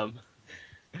four of them.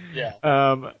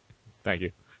 Yeah. Thank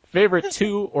you. Favorite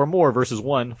 2 or more versus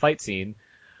 1 fight scene.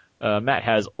 Matt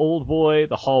has Old Boy,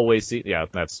 the hallway scene. Yeah,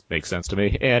 that makes sense to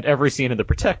me. And every scene in The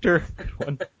Protector. Good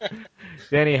one.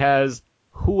 Danny has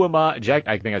Who Am I? I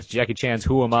think that's Jackie Chan's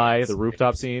Who Am I? The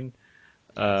rooftop scene.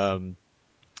 Let's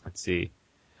see.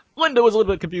 Linda was a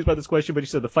little bit confused by this question, but she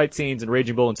said the fight scenes in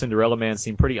Raging Bull and Cinderella Man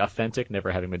seem pretty authentic,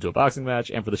 never having been to a boxing match,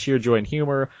 and for the sheer joy and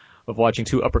humor of watching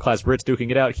two upper-class Brits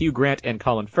duking it out, Hugh Grant and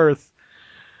Colin Firth.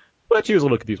 But she was a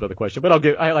little confused by the question, but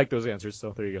I like those answers,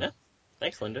 so there you go. Yeah.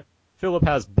 Thanks, Linda. Philip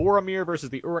has Boromir versus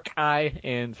the Uruk-hai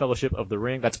in Fellowship of the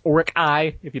Ring. That's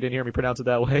Uruk-hai, if you didn't hear me pronounce it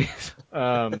that way.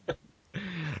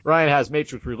 Ryan has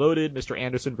Matrix Reloaded, Mr.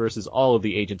 Anderson versus all of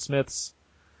the Agent Smiths.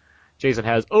 Jason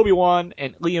has Obi-Wan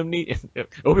and Liam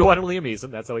Neeson,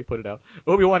 that's how he put it out.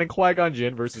 Obi-Wan and Qui-Gon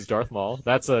Jinn versus Darth Maul.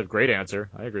 That's a great answer.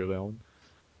 I agree with that one.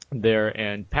 There,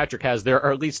 and Patrick has, there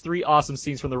are at least 3 awesome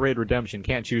scenes from the Raid Redemption.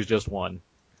 Can't choose just one.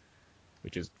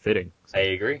 Which is fitting. I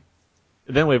agree.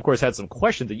 Then we, of course, had some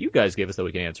questions that you guys gave us that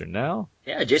we can answer now.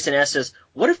 Yeah, Jason asked us,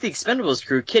 what if the Expendables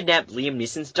crew kidnapped Liam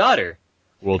Neeson's daughter?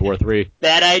 World War III.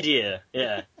 Bad idea.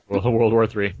 Yeah. World War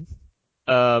III.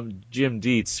 Jim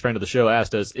Dietz, friend of the show,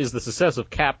 asked us, is the success of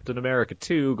Captain America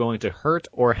 2 going to hurt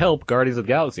or help Guardians of the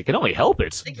Galaxy? It can only help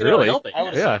it. It can only help it. I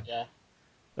would Yeah. say, yeah.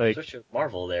 Like, Especially with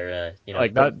Marvel there,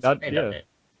 like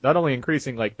not only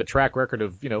increasing like the track record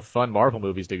of, fun Marvel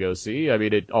movies to go see, I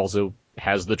mean, it also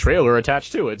has the trailer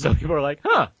attached to it. So people are like,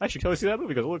 I should totally see that movie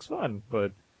because it looks fun.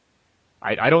 But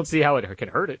I don't see how it can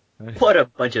hurt it. What a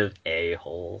bunch of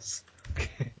a-holes.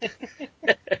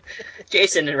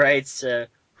 Jason writes,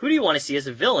 who do you want to see as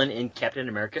a villain in Captain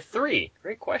America 3?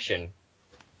 Great question.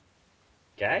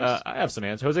 Guys? I have some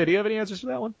answers. Jose, do you have any answers for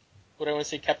that one? Would I want to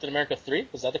see Captain America 3?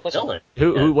 Was that the question?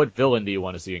 Villain. What villain do you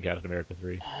want to see in Captain America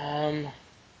 3?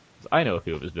 I know a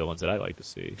few of his villains that I like to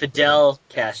see. Fidel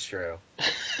Castro.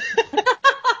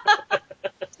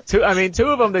 Two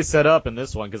of them they set up in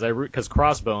this one because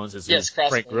Crossbones is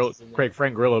Crossbones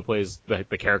Frank Grillo plays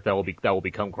the character that will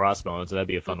become Crossbones, so that'd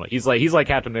be a fun one. He's like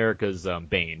Captain America's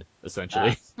Bane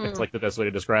essentially. It's like the best way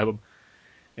to describe him.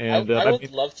 And I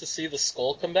would love to see the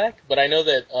Skull come back, but I know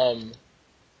that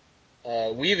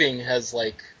Weaving has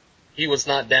he was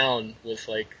not down with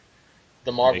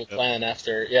the Marvel plan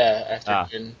after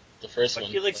doing the first one.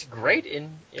 He looks great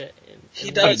in he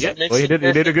does. Yeah. It makes Well, he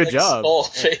did a good job. Skull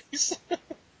face.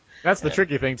 That's the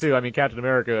tricky thing too. I mean, Captain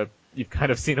America, you've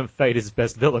kind of seen him fight his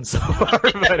best villain so far.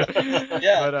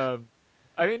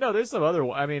 There's some other.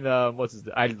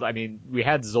 We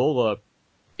had Zola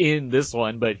in this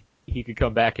one, but he could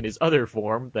come back in his other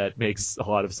form. That makes a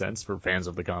lot of sense for fans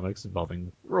of the comics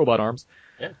involving robot arms.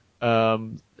 Yeah.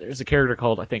 There's a character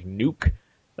called, I think, Nuke.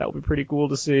 That would be pretty cool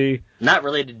to see. Not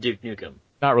related to Duke Nukem.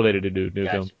 Not related to Duke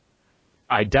Nukem. Gotcha.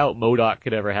 I doubt MODOK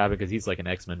could ever happen because he's like an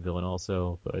X-Men villain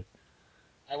also, but...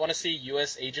 I want to see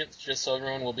U.S. agents just so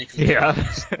everyone will be confused.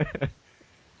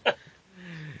 Yeah.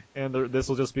 And this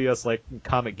will just be us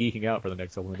comic geeking out for the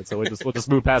next couple minutes, so we'll just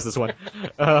move past this one.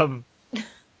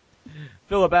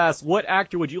 Philip asks, what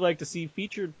actor would you like to see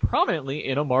featured prominently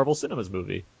in a Marvel Cinemas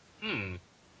movie?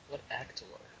 What actor?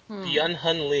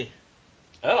 Byung-Hun Lee.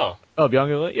 Oh,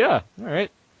 Byung-Hun Lee? Yeah,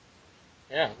 alright.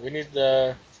 Yeah, we need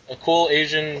a cool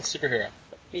Asian superhero.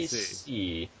 let me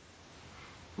see.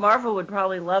 Marvel would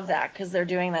probably love that because they're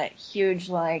doing that huge,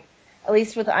 at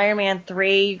least with Iron Man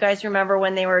 3. You guys remember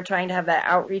when they were trying to have that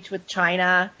outreach with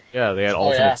China? Yeah, they had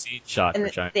alternate scene shot and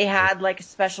for China. They had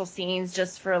special scenes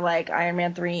just for Iron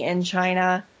Man 3 in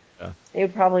China. Yeah. They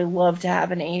would probably love to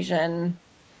have a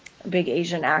big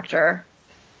Asian actor.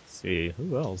 Let's see,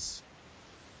 who else?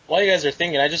 While you guys are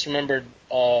thinking, I just remembered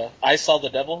I Saw the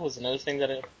Devil was another thing that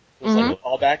it was a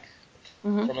callback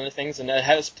from other things, and it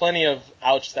has plenty of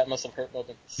ouch, that must have hurt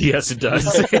moments. Yes, it does.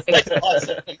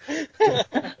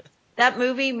 That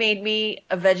movie made me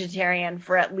a vegetarian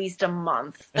for at least a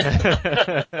month.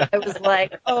 I was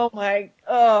like,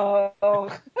 oh.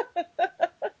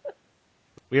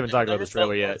 We haven't talked about this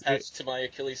trailer yet. Attached to my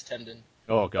Achilles tendon.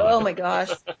 Oh, God. Oh, my gosh.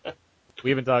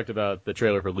 We haven't talked about the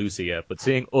trailer for Lucy yet, but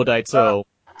seeing Odaitsu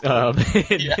in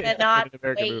Not an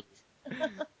American wait. movie.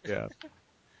 Yeah.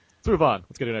 Let's move on.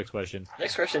 Let's get to the next question.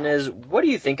 Next question is, what do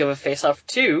you think of a Face Off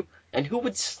 2, and who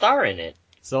would star in it?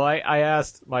 So I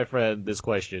asked my friend this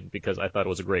question because I thought it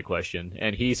was a great question,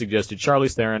 and he suggested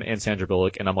Charlize Theron and Sandra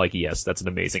Bullock, and I'm like, yes, that's an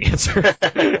amazing answer.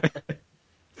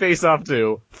 Face Off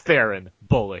 2, Theron,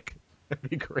 Bullock. That'd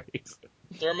be great.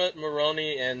 Dermot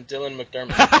Mulroney and Dylan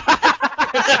McDermott.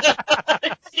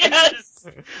 Yes!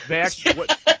 They actually,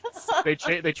 what? They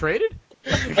traded?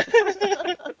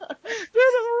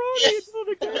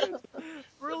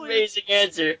 Really? Amazing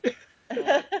answer.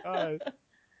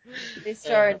 They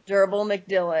star in Durable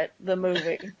McDillett, the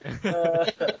movie.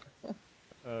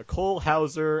 Cole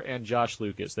Hauser and Josh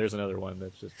Lucas. There's another one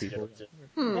that's just people.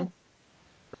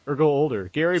 Or go older.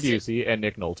 Gary Busey and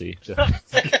Nick Nolte.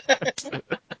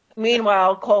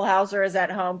 Meanwhile, Cole Hauser is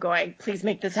at home going, please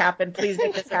make this happen. Please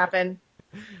make this happen.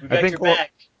 We got your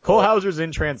back. Cole Hauser's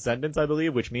in Transcendence, I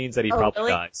believe, which means that he Oh, probably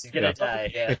really? dies. He's gonna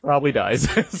die. Yeah. He probably dies.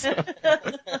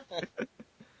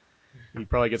 He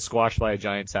probably gets squashed by a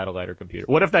giant satellite or computer.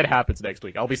 What if that happens next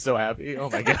week? I'll be so happy. Oh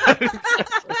my god.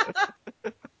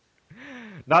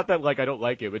 Not that like I don't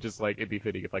like it, but just like it'd be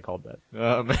fitting if I called that.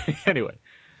 Anyway,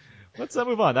 let's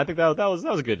move on. I think that was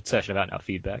a good session about now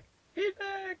feedback.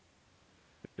 Feedback.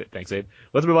 Thanks, Abe.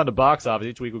 Let's move on to box office.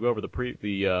 Each week we'll go over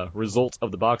the results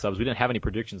of the box office. We didn't have any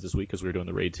predictions this week because we were doing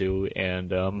the Raid 2,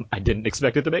 and I didn't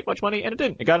expect it to make much money, and it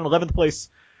didn't. It got an 11th place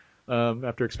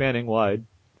after expanding wide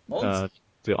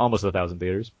to almost 1,000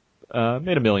 theaters.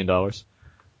 Made $1 million.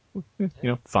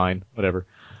 Fine, whatever.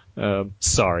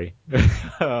 Sorry.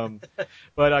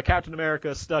 But Captain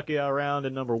America stuck around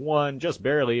in number 1, just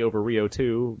barely over Rio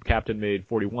 2. Captain made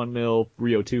 41 mil,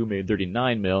 Rio 2 made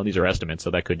 39 mil, and these are estimates,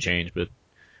 so that could change, but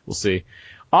we'll see.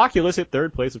 Oculus hit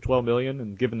 3rd place of 12 million,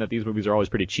 and given that these movies are always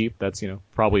pretty cheap, that's,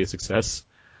 probably a success.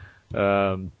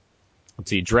 Let's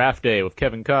see, Draft Day with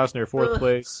Kevin Costner, 4th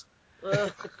place.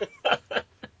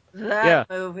 That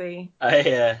movie.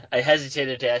 I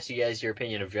hesitated to ask you guys your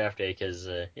opinion of Draft Day because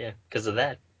of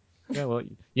that. Yeah, well,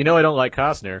 I don't like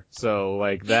Costner, so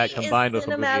like that He combined is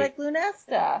with cinematic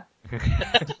Lunesta.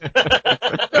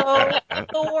 So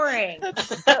boring.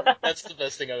 That's the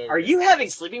best thing I've ever. Are you having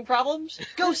sleeping problems?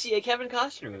 Go see a Kevin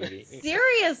Costner movie.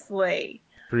 Seriously.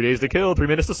 3 Days to Kill, 3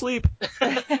 Minutes to Sleep.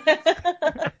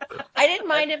 I didn't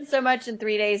mind him so much in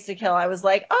 3 Days to Kill. I was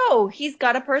like, oh, he's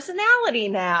got a personality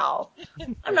now.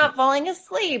 I'm not falling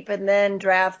asleep. And then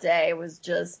Draft Day was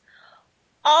just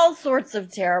all sorts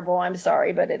of terrible. I'm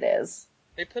sorry, but it is.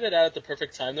 They put it out at the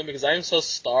perfect time though, because I am so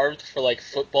starved for like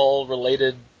football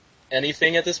related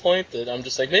anything at this point that I'm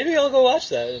just like, maybe I'll go watch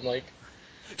that and like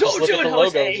just look at the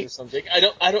logos or something. I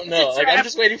don't know. Like I'm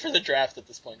just waiting for the draft at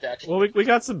this point. Actually, Well, we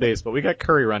got some baseball. We got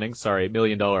Curry running. Sorry, $1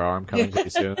 million arm coming pretty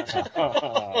soon.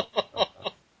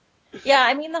 Yeah,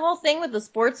 I mean, the whole thing with the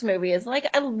sports movie is like,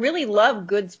 I really love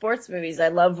good sports movies. I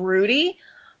love Rudy.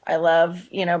 I love,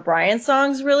 Brian's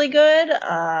Song's really good.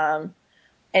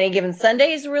 Any Given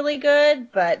Sunday is really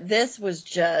good, but this was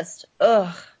just,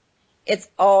 it's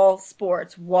all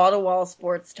sports, wall-to-wall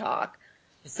sports talk.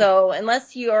 So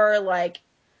unless you're like,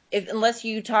 unless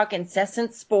you talk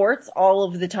incessant sports all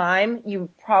of the time, you're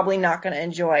probably not going to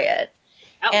enjoy it.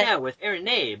 Out now with Aaron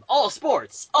Nabe, all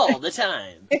sports, all the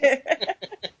time.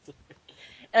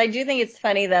 And I do think it's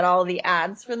funny that all the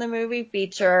ads for the movie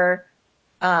feature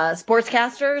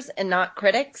sportscasters and not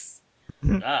critics.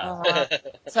 So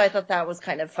I thought that was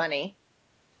kind of funny.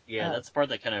 Yeah, that's the part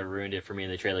that kind of ruined it for me in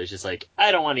the trailer. It's just like,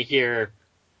 I don't want to hear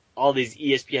all these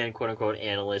ESPN quote-unquote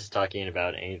analysts talking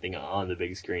about anything on the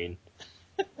big screen.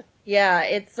 Yeah,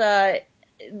 it's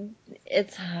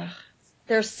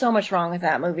there's so much wrong with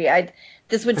that movie.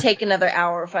 This would take another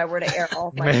hour if I were to air all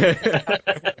of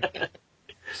my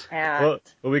Well,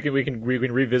 we can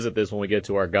revisit this when we get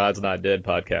to our God's Not Dead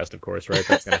podcast, of course, right?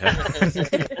 That's gonna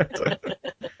happen.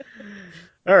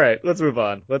 All right, let's move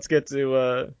on. Let's get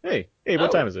to hey,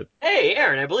 what time is it? Hey,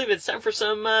 Aaron, I believe it's time for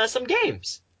some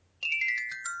games.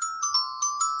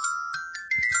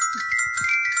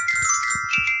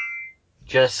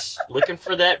 Just looking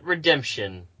for that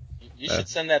redemption. You should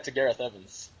send that to Gareth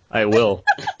Evans. I will.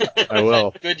 I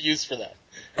will. Good use for that.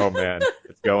 Oh man,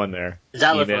 it's going there.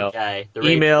 Xylophone guy. The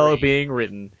Email being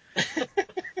written.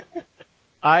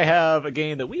 I have a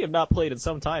game that we have not played in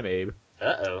some time, Abe.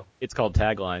 Uh-oh. It's called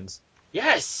Taglines.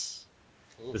 Yes!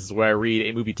 This is where I read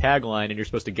a movie tagline, and you're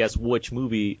supposed to guess which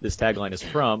movie this tagline is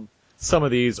from. Some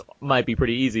of these might be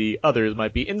pretty easy, others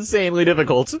might be insanely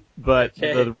difficult, but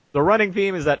the running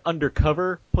theme is that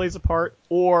undercover plays a part,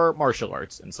 or martial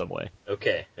arts in some way.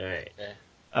 Okay, alright.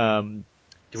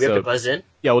 Do we have to buzz in?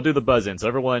 Yeah, we'll do the buzz in. So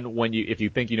everyone, if you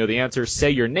think you know the answer, say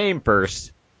your name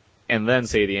first, and then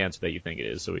say the answer that you think it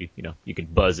is. So you can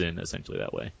buzz in essentially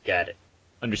that way. Got it.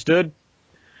 Understood?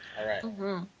 All right.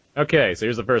 Mm-hmm. Okay, so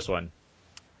here's the first one.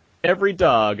 Every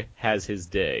dog has his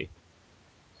day.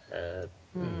 I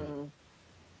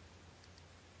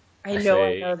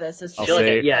know this. It's I'll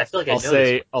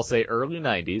just say early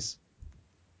 90s.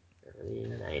 Early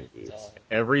 90s.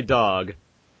 Every dog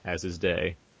has his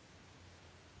day.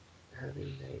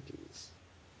 Early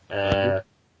 90s.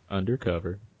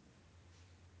 Undercover.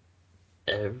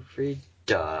 Every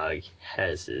dog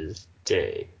has his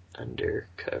day.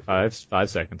 Undercover. 5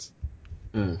 seconds.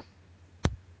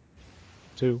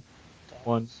 2,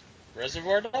 1.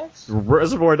 Reservoir Dogs?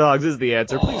 Reservoir Dogs is the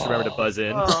answer. Please remember to buzz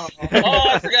in. Oh,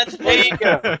 I forgot to buzz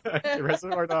in.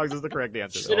 Reservoir Dogs is the correct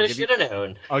answer. Should have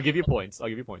known. I'll give you points. For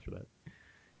that.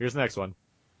 Here's the next one.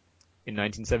 In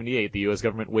 1978, the U.S.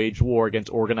 government waged war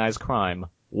against organized crime.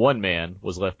 One man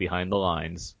was left behind the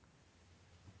lines.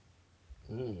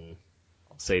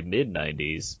 I'll say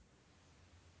mid-90s.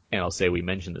 And I'll say we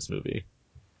mentioned this movie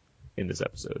in this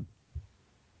episode.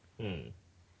 Can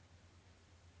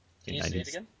you say it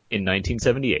again? In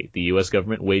 1978, the U.S.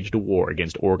 government waged a war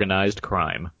against organized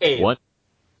crime. Abe. What?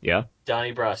 Yeah?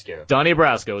 Donnie Brasco. Donnie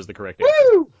Brasco is the correct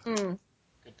answer. Mm.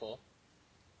 Good pull.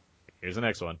 Here's the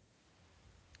next one.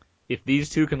 If these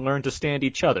two can learn to stand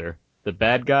each other, the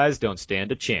bad guys don't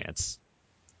stand a chance.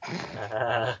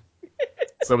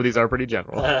 Some of these are pretty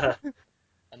general.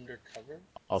 Undercover?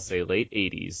 I'll say late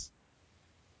 80s.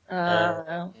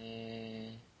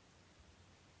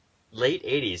 Late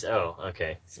 80s. Oh,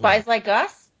 okay. Spies Like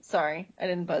Us? Sorry, I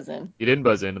didn't buzz in. You didn't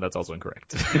buzz in, and that's also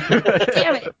incorrect.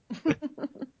 Damn it.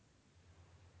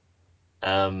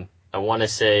 I want to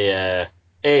say,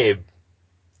 Abe,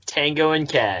 Tango and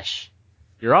Cash.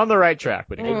 You're on the right track,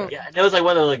 but Yeah, I know it's like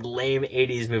one of those like lame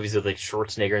 80s movies with like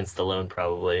Schwarzenegger and Stallone,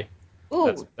 probably.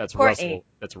 Ooh, that's Courtney. Russell.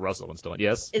 That's Russell and Stallone.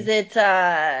 Yes? Is it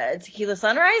Tequila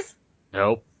Sunrise?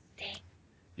 Nope.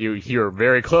 You're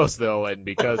very close though, and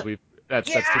because that's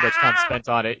too much time spent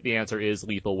on it, the answer is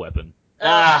Lethal Weapon.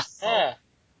 Ah. Here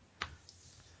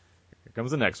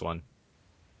comes the next one.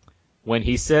 When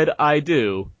he said I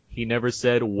do, he never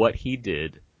said what he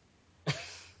did.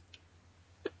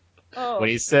 Oh. When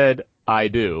he said I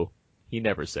do, he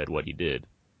never said what he did.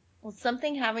 Well,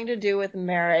 something having to do with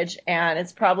marriage, and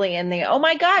it's probably in the, oh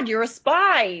my god, you're a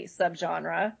spy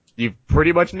subgenre. You've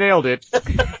pretty much nailed it.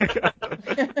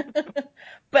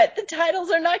 But the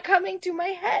titles are not coming to my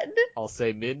head. I'll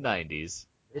say mid-90s.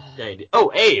 Mid-90s.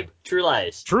 Oh, Abe, True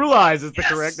Lies. True Lies is the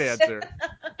correct answer.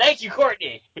 Thank you,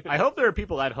 Courtney. I hope there are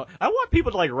people at home. I want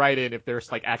people to like write in if they're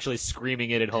like actually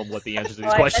screaming it at home what the answers to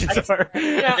these questions are.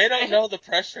 They don't know the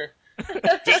pressure.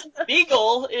 Dan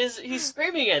Beagle he's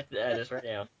screaming at us right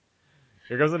now.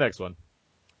 Here goes the next one.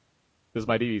 This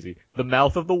might be easy. The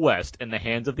mouth of the West and the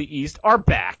hands of the East are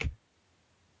back.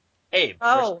 Abe, Oh.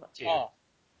 Rush Hour 2. Oh,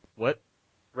 What?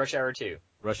 Rush Hour 2.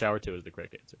 Rush Hour 2 is the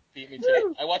correct answer. beat me to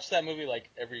it. I watch that movie like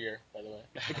every year, by the way.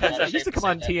 It used to come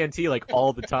on TNT like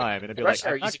all the time, and it'd be Rush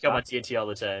like Hour used to come on TNT all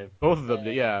the time. both of them.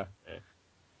 Yeah.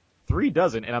 3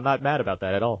 doesn't, and I'm not mad about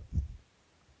that at all,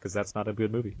 because that's not a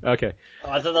good movie. Okay. Oh,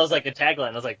 I thought that was like the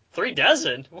tagline. I was like, 3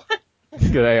 dozen? What?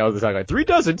 I was talking like 3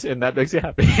 doesn't, and that makes you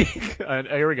happy. And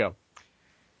here we go.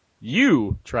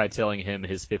 You try telling him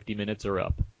his 50 minutes are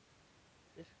up.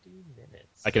 50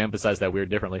 minutes. I can emphasize that weird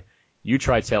differently. You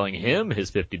try telling him his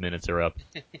 50 minutes are up.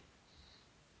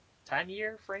 Time,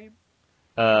 year, frame?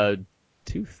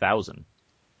 2000.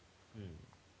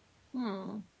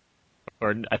 Hmm.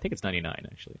 Or I think it's 99,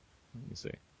 actually. Let me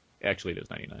see. Actually, it is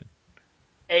 99.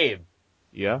 Abe,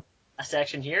 Yeah? Last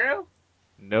Action Hero?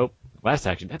 Nope. Last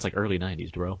Action, that's like early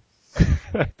 90s, bro.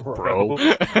 Bro.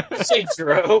 You say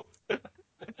Dro?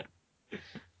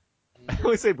 I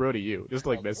always say bro to you, just to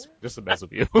like mess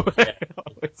with you.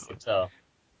 So,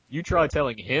 You try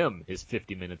telling him his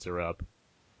 50 minutes are up.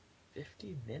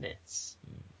 50 minutes.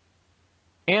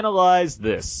 Analyze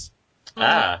this.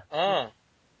 Ah. Oh.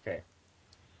 Okay.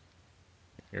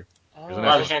 Here's Oh. the A next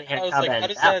lot one. of hand-hand I was like, combat how in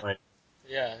does that that- one.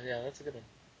 Yeah, that's a good one.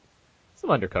 Some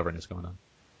undercoverness going on.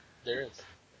 There is.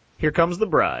 Here comes the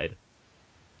bride.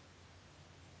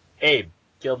 Abe,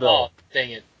 Kill Bill. Oh,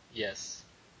 dang it. Yes.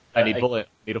 I need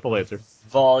a full answer.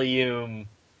 Volume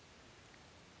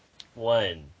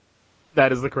 1.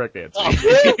 That is the correct answer.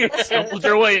 Oh. You stumbled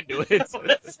your way into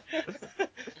it.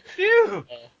 Phew.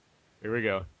 Here we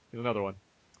go. Here's another one.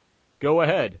 Go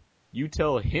ahead. You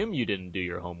tell him you didn't do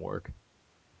your homework.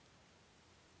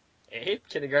 Abe,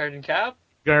 Kindergarten Cop.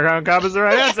 Gargoyle Cop is the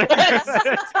right answer.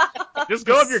 Just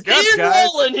go with your gut, guys.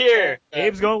 Rolling here.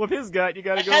 Abe's going with his gut. You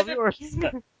gotta go with yours.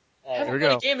 Haven't Here we played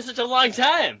go. a game in such a long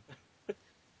time.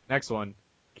 Next one.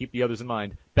 Keep the others in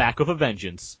mind. Back with a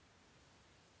vengeance.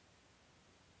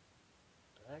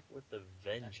 Back with a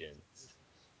vengeance.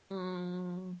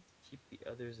 Mm. Keep the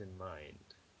others in mind.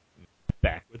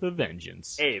 Back with a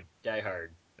vengeance. Abe, Die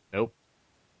Hard. Nope.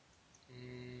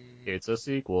 It's a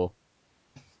sequel.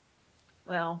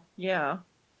 Well, yeah.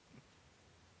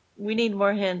 We need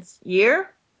more hints. Year?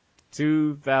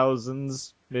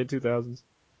 2000s. Mid-2000s.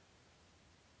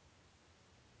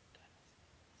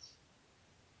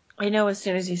 I know as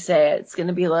soon as you say it, it's going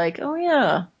to be like, oh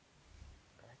yeah.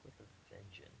 Back with a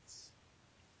vengeance.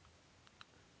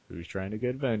 Who's trying to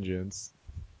get vengeance?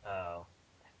 Oh.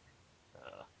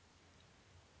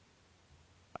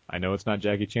 I know it's not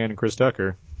Jackie Chan and Chris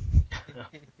Tucker.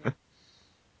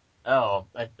 Oh,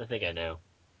 I think I know.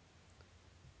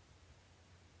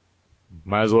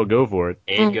 Might as well go for it.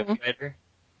 Abe, Ghost Rider.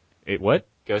 What?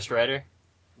 Ghost Rider.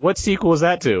 What sequel is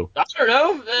that to? I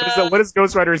don't know. What is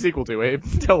Ghost Rider a sequel to, Abe?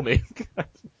 Tell me.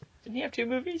 Didn't he have 2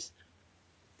 movies?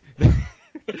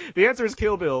 The answer is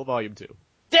Kill Bill Volume 2.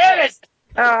 Damn it!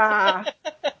 Ah,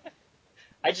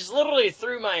 I just literally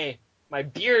threw my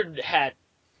beard hat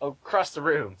across the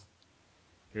room.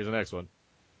 Here's the next one.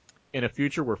 In a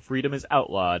future where freedom is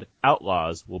outlawed,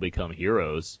 outlaws will become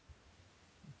heroes.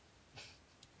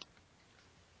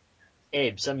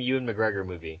 Abe, some Ewan McGregor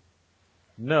movie.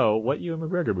 No, what Ewan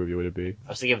McGregor movie would it be? I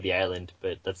was thinking of The Island,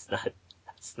 but that's not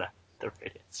the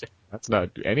right answer. That's not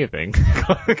anything.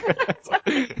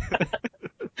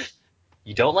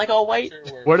 You don't like All White?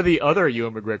 What are the other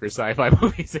Ewan McGregor sci-fi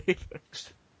movies?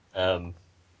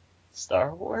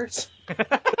 Star Wars?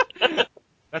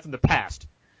 That's in the past.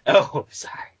 Oh,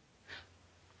 sorry.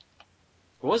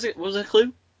 What was it? What was the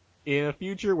clue? In a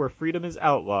future where freedom is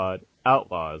outlawed,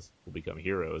 outlaws will become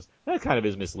heroes. That kind of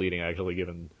is misleading, actually,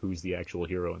 given who's the actual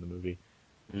hero in the movie.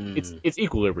 It's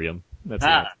Equilibrium. That's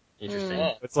it. Interesting.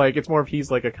 Oh. It's more of he's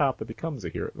like a cop that becomes a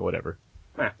hero, whatever.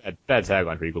 Huh. Bad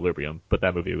tagline for Equilibrium, but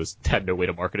that movie had no way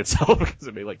to market itself because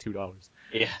it made like $2.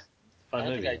 Yeah. I Fun don't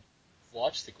movie. think I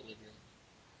watched Equilibrium.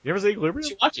 You ever see Equilibrium? You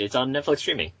should watch it. It's on Netflix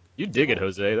streaming. You dig it,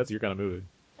 Jose. That's your kind of movie.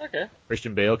 Okay.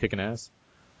 Christian Bale kicking ass.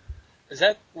 Is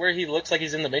that where he looks like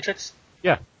he's in the Matrix?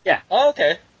 Yeah. Yeah. Oh,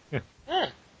 okay. Yeah. Huh.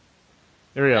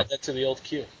 There we go. Add that to the old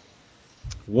queue.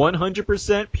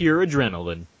 100% pure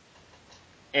adrenaline.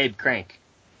 Abe, Crank.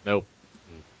 Nope.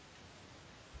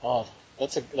 Oh,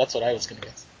 that's what I was gonna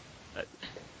guess.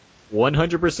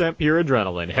 100% pure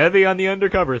adrenaline. Heavy on the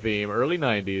undercover theme. Early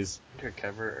 90s.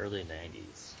 Undercover, early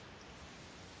 90s.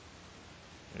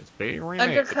 It's being remade.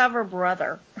 undercover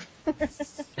brother.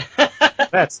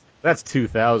 That's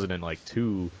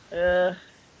 2002. Ugh.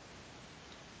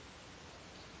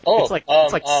 Oh, It's like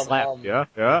slap.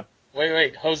 Yeah.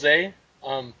 Wait, Jose.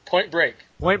 Point Break.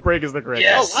 Point Break is the correct.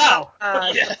 Yes. Oh,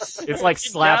 wow! Yes. It's like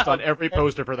slapped job. on every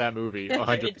poster for that movie.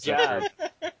 100%. Good job.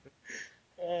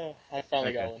 Oh, I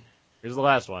finally got Okay. one. Here's the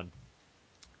last one.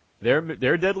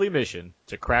 Their deadly mission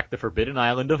to crack the forbidden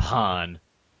island of Han.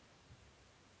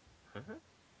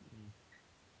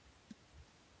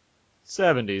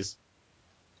 70s.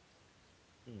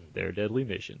 Their deadly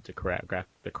mission to crack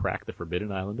the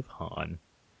forbidden island of Han.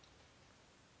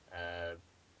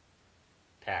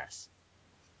 Pass.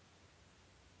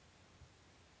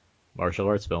 Martial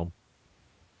arts film.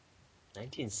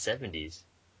 1970s.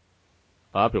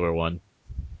 Popular one.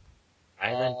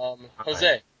 Island.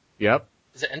 Jose. Yep.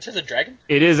 Is it Enter the Dragon?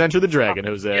 It is Enter the Dragon,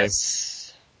 Jose.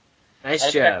 Yes. Nice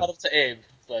I think I job. caught up to Abe,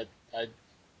 but I.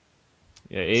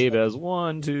 Yeah, Abe has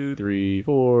 1, 2, 3,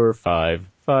 4, 5.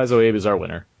 So Abe is our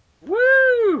winner.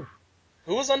 Woo!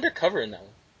 Who was undercover in that one?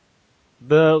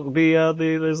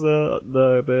 There's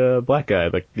the black guy,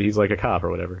 like he's like a cop or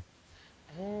whatever.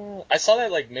 I saw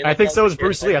that like mainly. I think so is is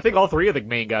Bruce Lee. I think all three of the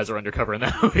main guys are undercover in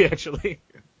that movie, actually.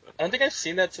 I don't think I've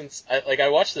seen that since I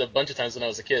watched it a bunch of times when I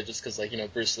was a kid, just because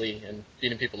Bruce Lee and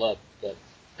beating people up. But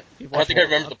I don't think I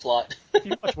remember the plot. If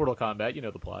you watch Mortal Kombat, you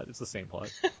know the plot. It's the same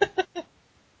plot.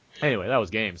 Anyway, that was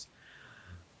games.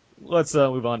 Let's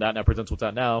move on to Out Now Presents What's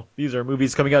Out Now. These are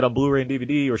movies coming out on Blu-ray and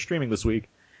DVD or streaming this week.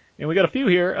 And we got a few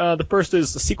here. The first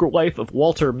is The Secret Life of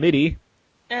Walter Mitty.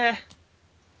 I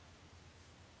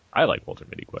like Walter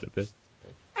Mitty quite a bit.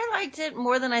 I liked it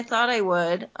more than I thought I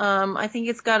would. I think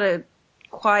it's got a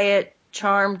quiet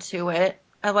charm to it.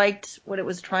 I liked what it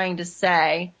was trying to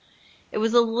say. It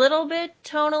was a little bit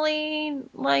tonally,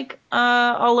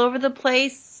 all over the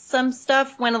place. Some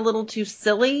stuff went a little too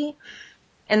silly,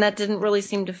 and that didn't really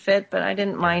seem to fit, but I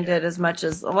didn't mind it as much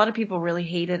as a lot of people really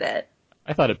hated it.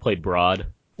 I thought it played broad.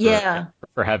 Yeah.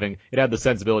 For having, it had the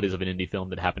sensibilities of an indie film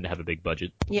that happened to have a big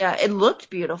budget. Yeah, it looked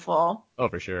beautiful. Oh,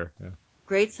 for sure. Yeah.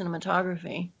 Great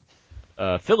cinematography.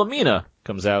 Philomena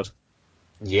comes out.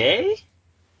 Yay?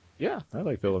 Yeah, I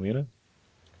like Philomena.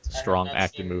 It's a strong I have not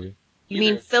action seen movie. You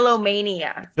mean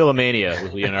Philomania? Philomania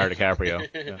with Leonardo DiCaprio.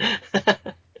 Yeah.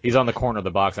 He's on the corner of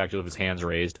the box actually with his hands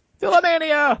raised.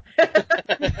 Philomania!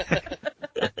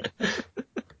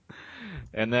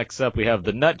 And next up we have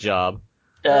The Nut Job.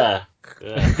 Ugh,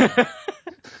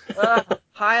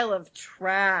 pile of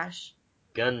trash.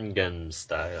 Gun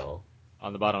style.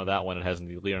 On the bottom of that one it has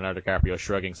Leonardo DiCaprio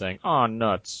shrugging saying, "Aw,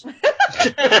 nuts."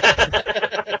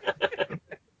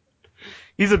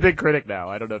 He's a big critic now.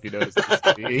 I don't know if you noticed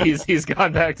this. He's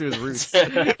gone back to his roots. I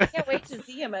can't wait to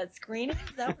see him at screenings.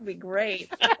 That would be great.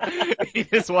 He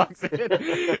just walks in.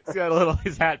 He's got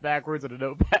his hat backwards and a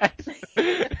notepad.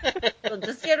 So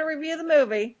just here to review the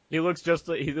movie. He looks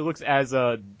as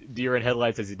deer in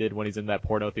headlights as he did when he's in that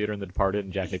porno theater in The Departed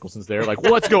and Jack Nicholson's there. Like,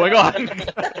 what's going on?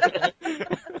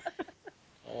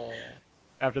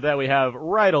 After that, we have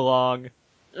Right Along.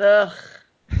 Ugh.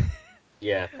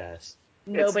 Yeah, pass.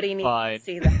 Nobody needs fine. to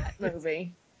see that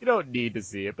movie. You don't need to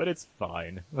see it, but it's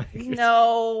fine. Like,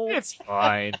 No. it's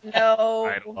fine. No.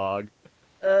 Dialogue.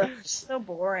 So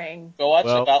boring. Go watch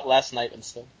Well- About Last Night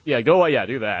instead. Yeah,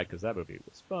 do that, because that movie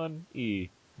was fun.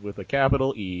 With a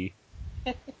capital E.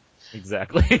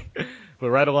 Exactly. But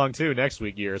Ride Along 2 next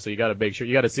week, so you gotta make sure,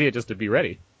 you gotta see it just to be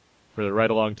ready for the Ride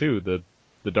Along 2,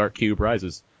 the Dark Cube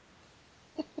Rises.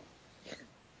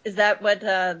 Is that what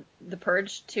The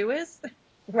Purge 2 is?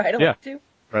 Right along Yeah. 2?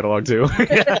 Ride Along 2.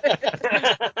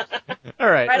 All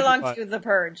right. Right let's along move on. to The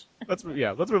Purge. Let's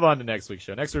move on to next week's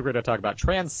show. Next week we're going to talk about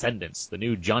Transcendence, the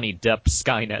new Johnny Depp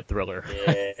Skynet thriller.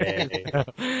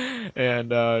 Yay.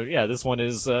 And this one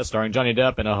is starring Johnny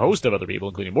Depp and a host of other people,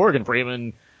 including Morgan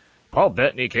Freeman, Paul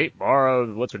Bettany, Kate Mara,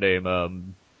 what's her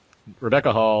name,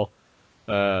 Rebecca Hall,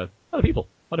 a lot of people.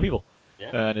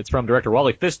 Yeah. And it's from director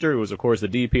Wally Pfister, who was, of course, the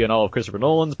DP in all of Christopher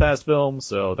Nolan's past films,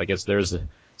 so I guess there's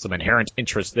some inherent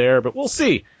interest there, but we'll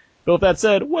see. But with that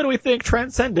said, what do we think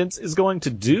Transcendence is going to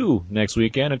do next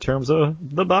weekend in terms of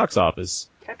the box office?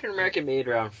 Captain America made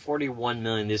around $41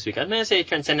 million this week. I'm going to say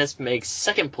Transcendence makes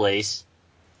second place.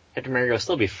 Captain America will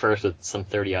still be first with some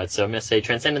 30 odds, so I'm going to say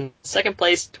Transcendence second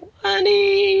place,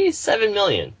 $27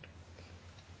 million.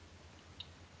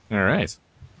 All right.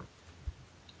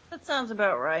 That sounds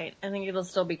about right. I think it'll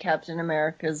still be Captain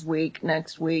America's week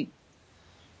next week.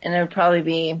 And it'll probably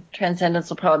be, Transcendence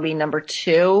will probably be number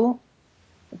 2.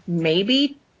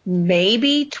 Maybe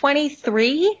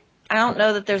 23? I don't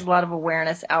know that there's a lot of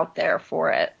awareness out there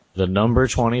for it. The number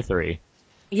 23.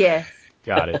 Yeah.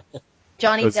 Got it.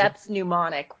 Johnny Was- Depp's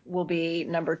Mnemonic will be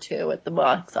number 2 at the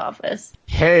box office.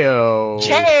 Heyo.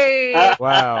 Hey!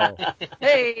 Wow.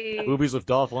 Hey! Movies with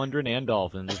Dolph Lundgren and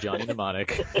dolphins, Johnny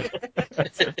Mnemonic.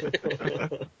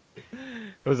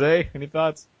 Jose, any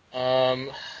thoughts?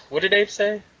 What did Abe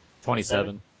say?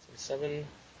 27. 7.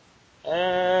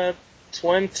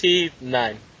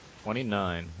 29.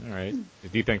 29. All right. Do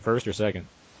you think first or second?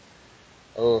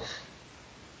 Oh.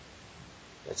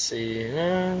 Let's see.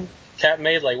 Cat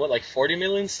made like 40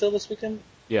 million still this weekend?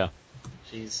 Yeah.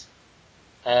 Jeez.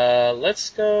 Let's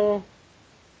go.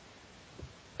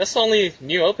 That's the only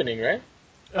new opening, right?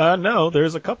 No,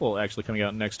 there's a couple actually coming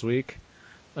out next week.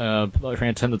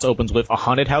 Transcendence opens with A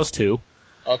Haunted House 2.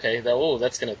 Okay,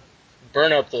 that's gonna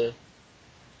burn up the.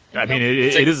 I mean,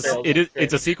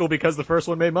 it's a sequel because the first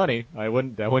one made money. I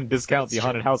wouldn't discount the That's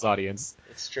Haunted true. House audience.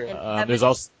 It's true. And There's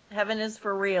also Heaven is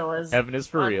for Real. Heaven is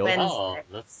for on Real. Wednesday. Oh,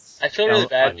 that's... I feel really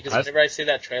bad I- because I- whenever I see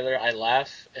that trailer, I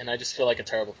laugh and I just feel like a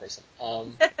terrible person.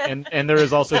 and there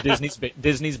is also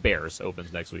Disney's Bears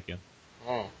opens next weekend.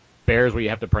 Oh. Bears, where you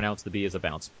have to pronounce the B as a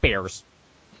bounce. Bears.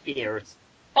 Beers.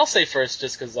 I'll say first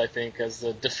just because I think as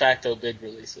the de facto big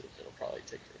release, it'll probably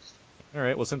take first. All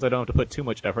right. Well, since I don't have to put too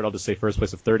much effort, I'll just say first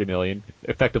place of 30 million,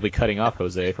 effectively cutting off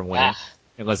Jose from winning,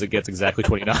 unless it gets exactly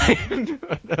 29.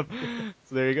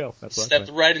 So there you go. That's what I'm Stepped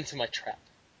saying. right into my trap.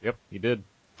 Yep, he did.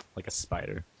 Like a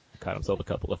spider. Caught himself a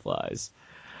couple of flies.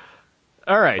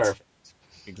 All right. Perfect.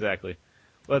 Exactly.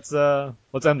 Let's end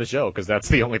the show, because that's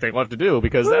the only thing left to do,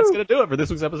 because that's going to do it for this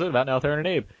week's episode of Out Now, Theron and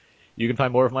Abe. You can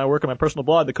find more of my work on my personal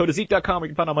blog, thecodeofzeke.com, where you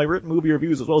can find all my written movie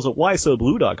reviews, as well as at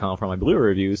whysoblue.com for my Blu-ray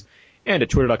reviews, and at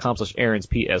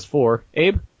twitter.com/AaronsPS4.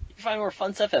 Abe? You can find more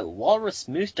fun stuff at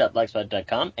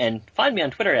walrusmoose.blogspot.com and find me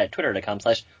on Twitter at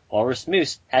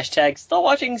twitter.com/walrusmoose. Hashtag still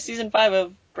watching season 5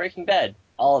 of Breaking Bad.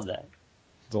 All of that.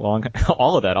 It's a long,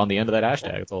 all of that on the end of that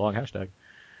hashtag. It's a long hashtag.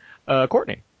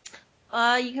 Courtney?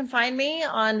 You can find me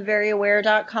on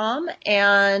veryaware.com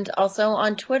and also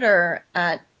on Twitter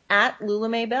at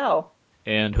LulaMaybell.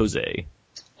 And Jose?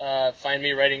 Find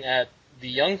me writing at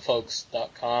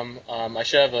theyoungfolks.com. I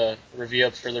should have a review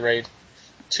up for the Raid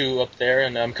 2 up there,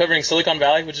 and I'm covering Silicon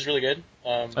Valley, which is really good.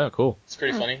 Oh, cool. It's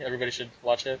pretty funny. Everybody should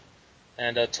watch it.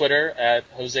 And Twitter at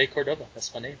Jose Cordova.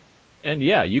 That's my name. And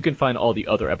yeah, you can find all the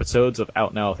other episodes of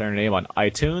Out Now with Aaron and Abe on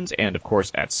iTunes and, of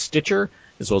course, at Stitcher,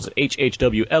 as well as at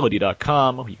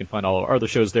hhwlod.com. You can find all our other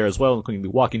shows there as well, including the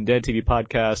Walking Dead TV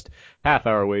podcast, Half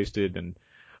Hour Wasted, and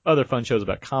other fun shows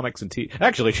about comics and TV.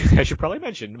 Actually, I should probably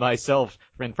mention, myself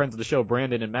and friends of the show,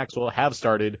 Brandon and Maxwell, have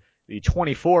started the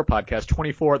 24 podcast,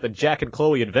 24, the Jack and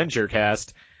Chloe Adventure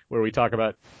Cast, where we talk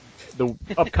about the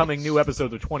upcoming new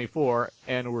episodes of 24,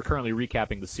 and we're currently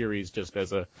recapping the series just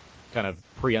as a kind of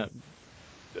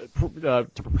to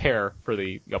prepare for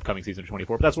the upcoming season of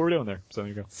 24. But that's what we're doing there. So there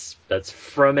you go. That's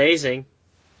amazing.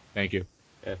 Thank you.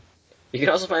 You can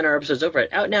also find our episodes over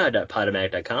at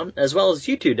outnow.podomatic.com as well as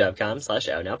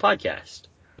youtube.com/outnowpodcast.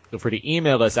 Feel free to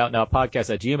email us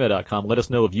outnowpodcast@gmail.com. Let us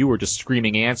know if you were just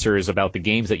screaming answers about the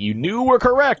games that you knew were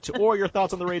correct, or your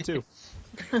thoughts on the Raid 2.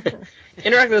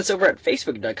 Interact with us over at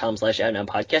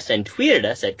facebook.com/outnowpodcast and tweet at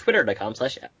us at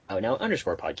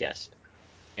twitter.com/outnow_podcast.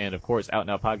 And of course,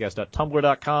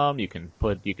 outnowpodcast.tumblr.com. You can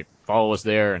follow us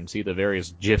there and see the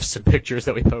various GIFs and pictures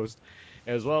that we post,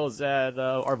 as well as at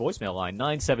our voicemail line,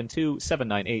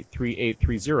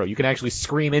 972-798-3830. You can actually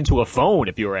scream into a phone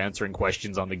if you are answering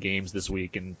questions on the games this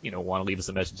week and, want to leave us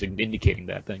a message indicating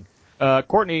that thing.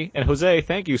 Courtney and Jose,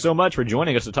 thank you so much for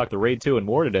joining us to talk the Raid 2 and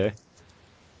more today.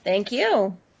 Thank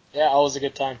you. Yeah, always a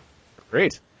good time.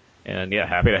 Great. And yeah,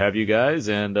 happy to have you guys.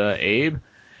 And Abe,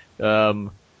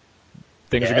 things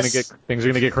are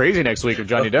gonna get crazy next week with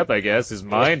Johnny Depp, I guess. His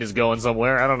mind is going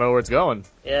somewhere. I don't know where it's going.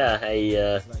 Yeah,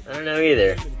 I don't know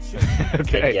either.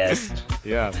 Okay. I guess.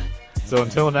 Yeah. So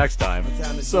until next time,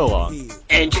 so long.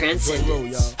 And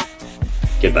transcendence.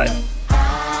 Goodbye.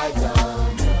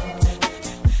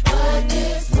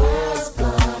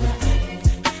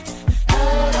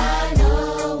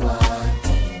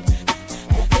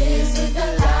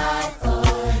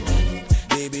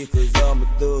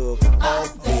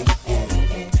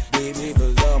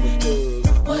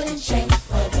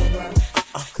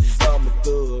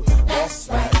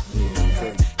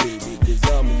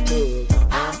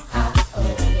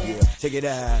 Check it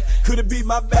out. Could it be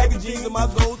my bag of jeans and my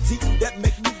gold teeth that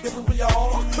make me different from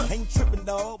y'all? Ain't tripping,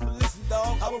 dog, but listen,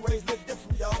 dog, I was raised a bit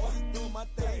different, y'all. Doing my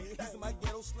thing, using my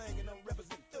ghetto slang, and I'm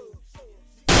representing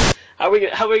thugs. How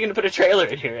are we gonna put a trailer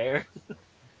in here, Aaron?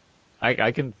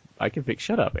 I can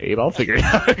shut up, Abe. I'll figure it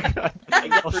out.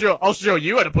 I'll show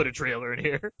you how to put a trailer in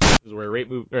here. This is where rate.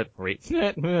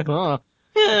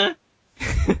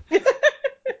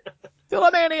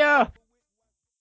 Philomania!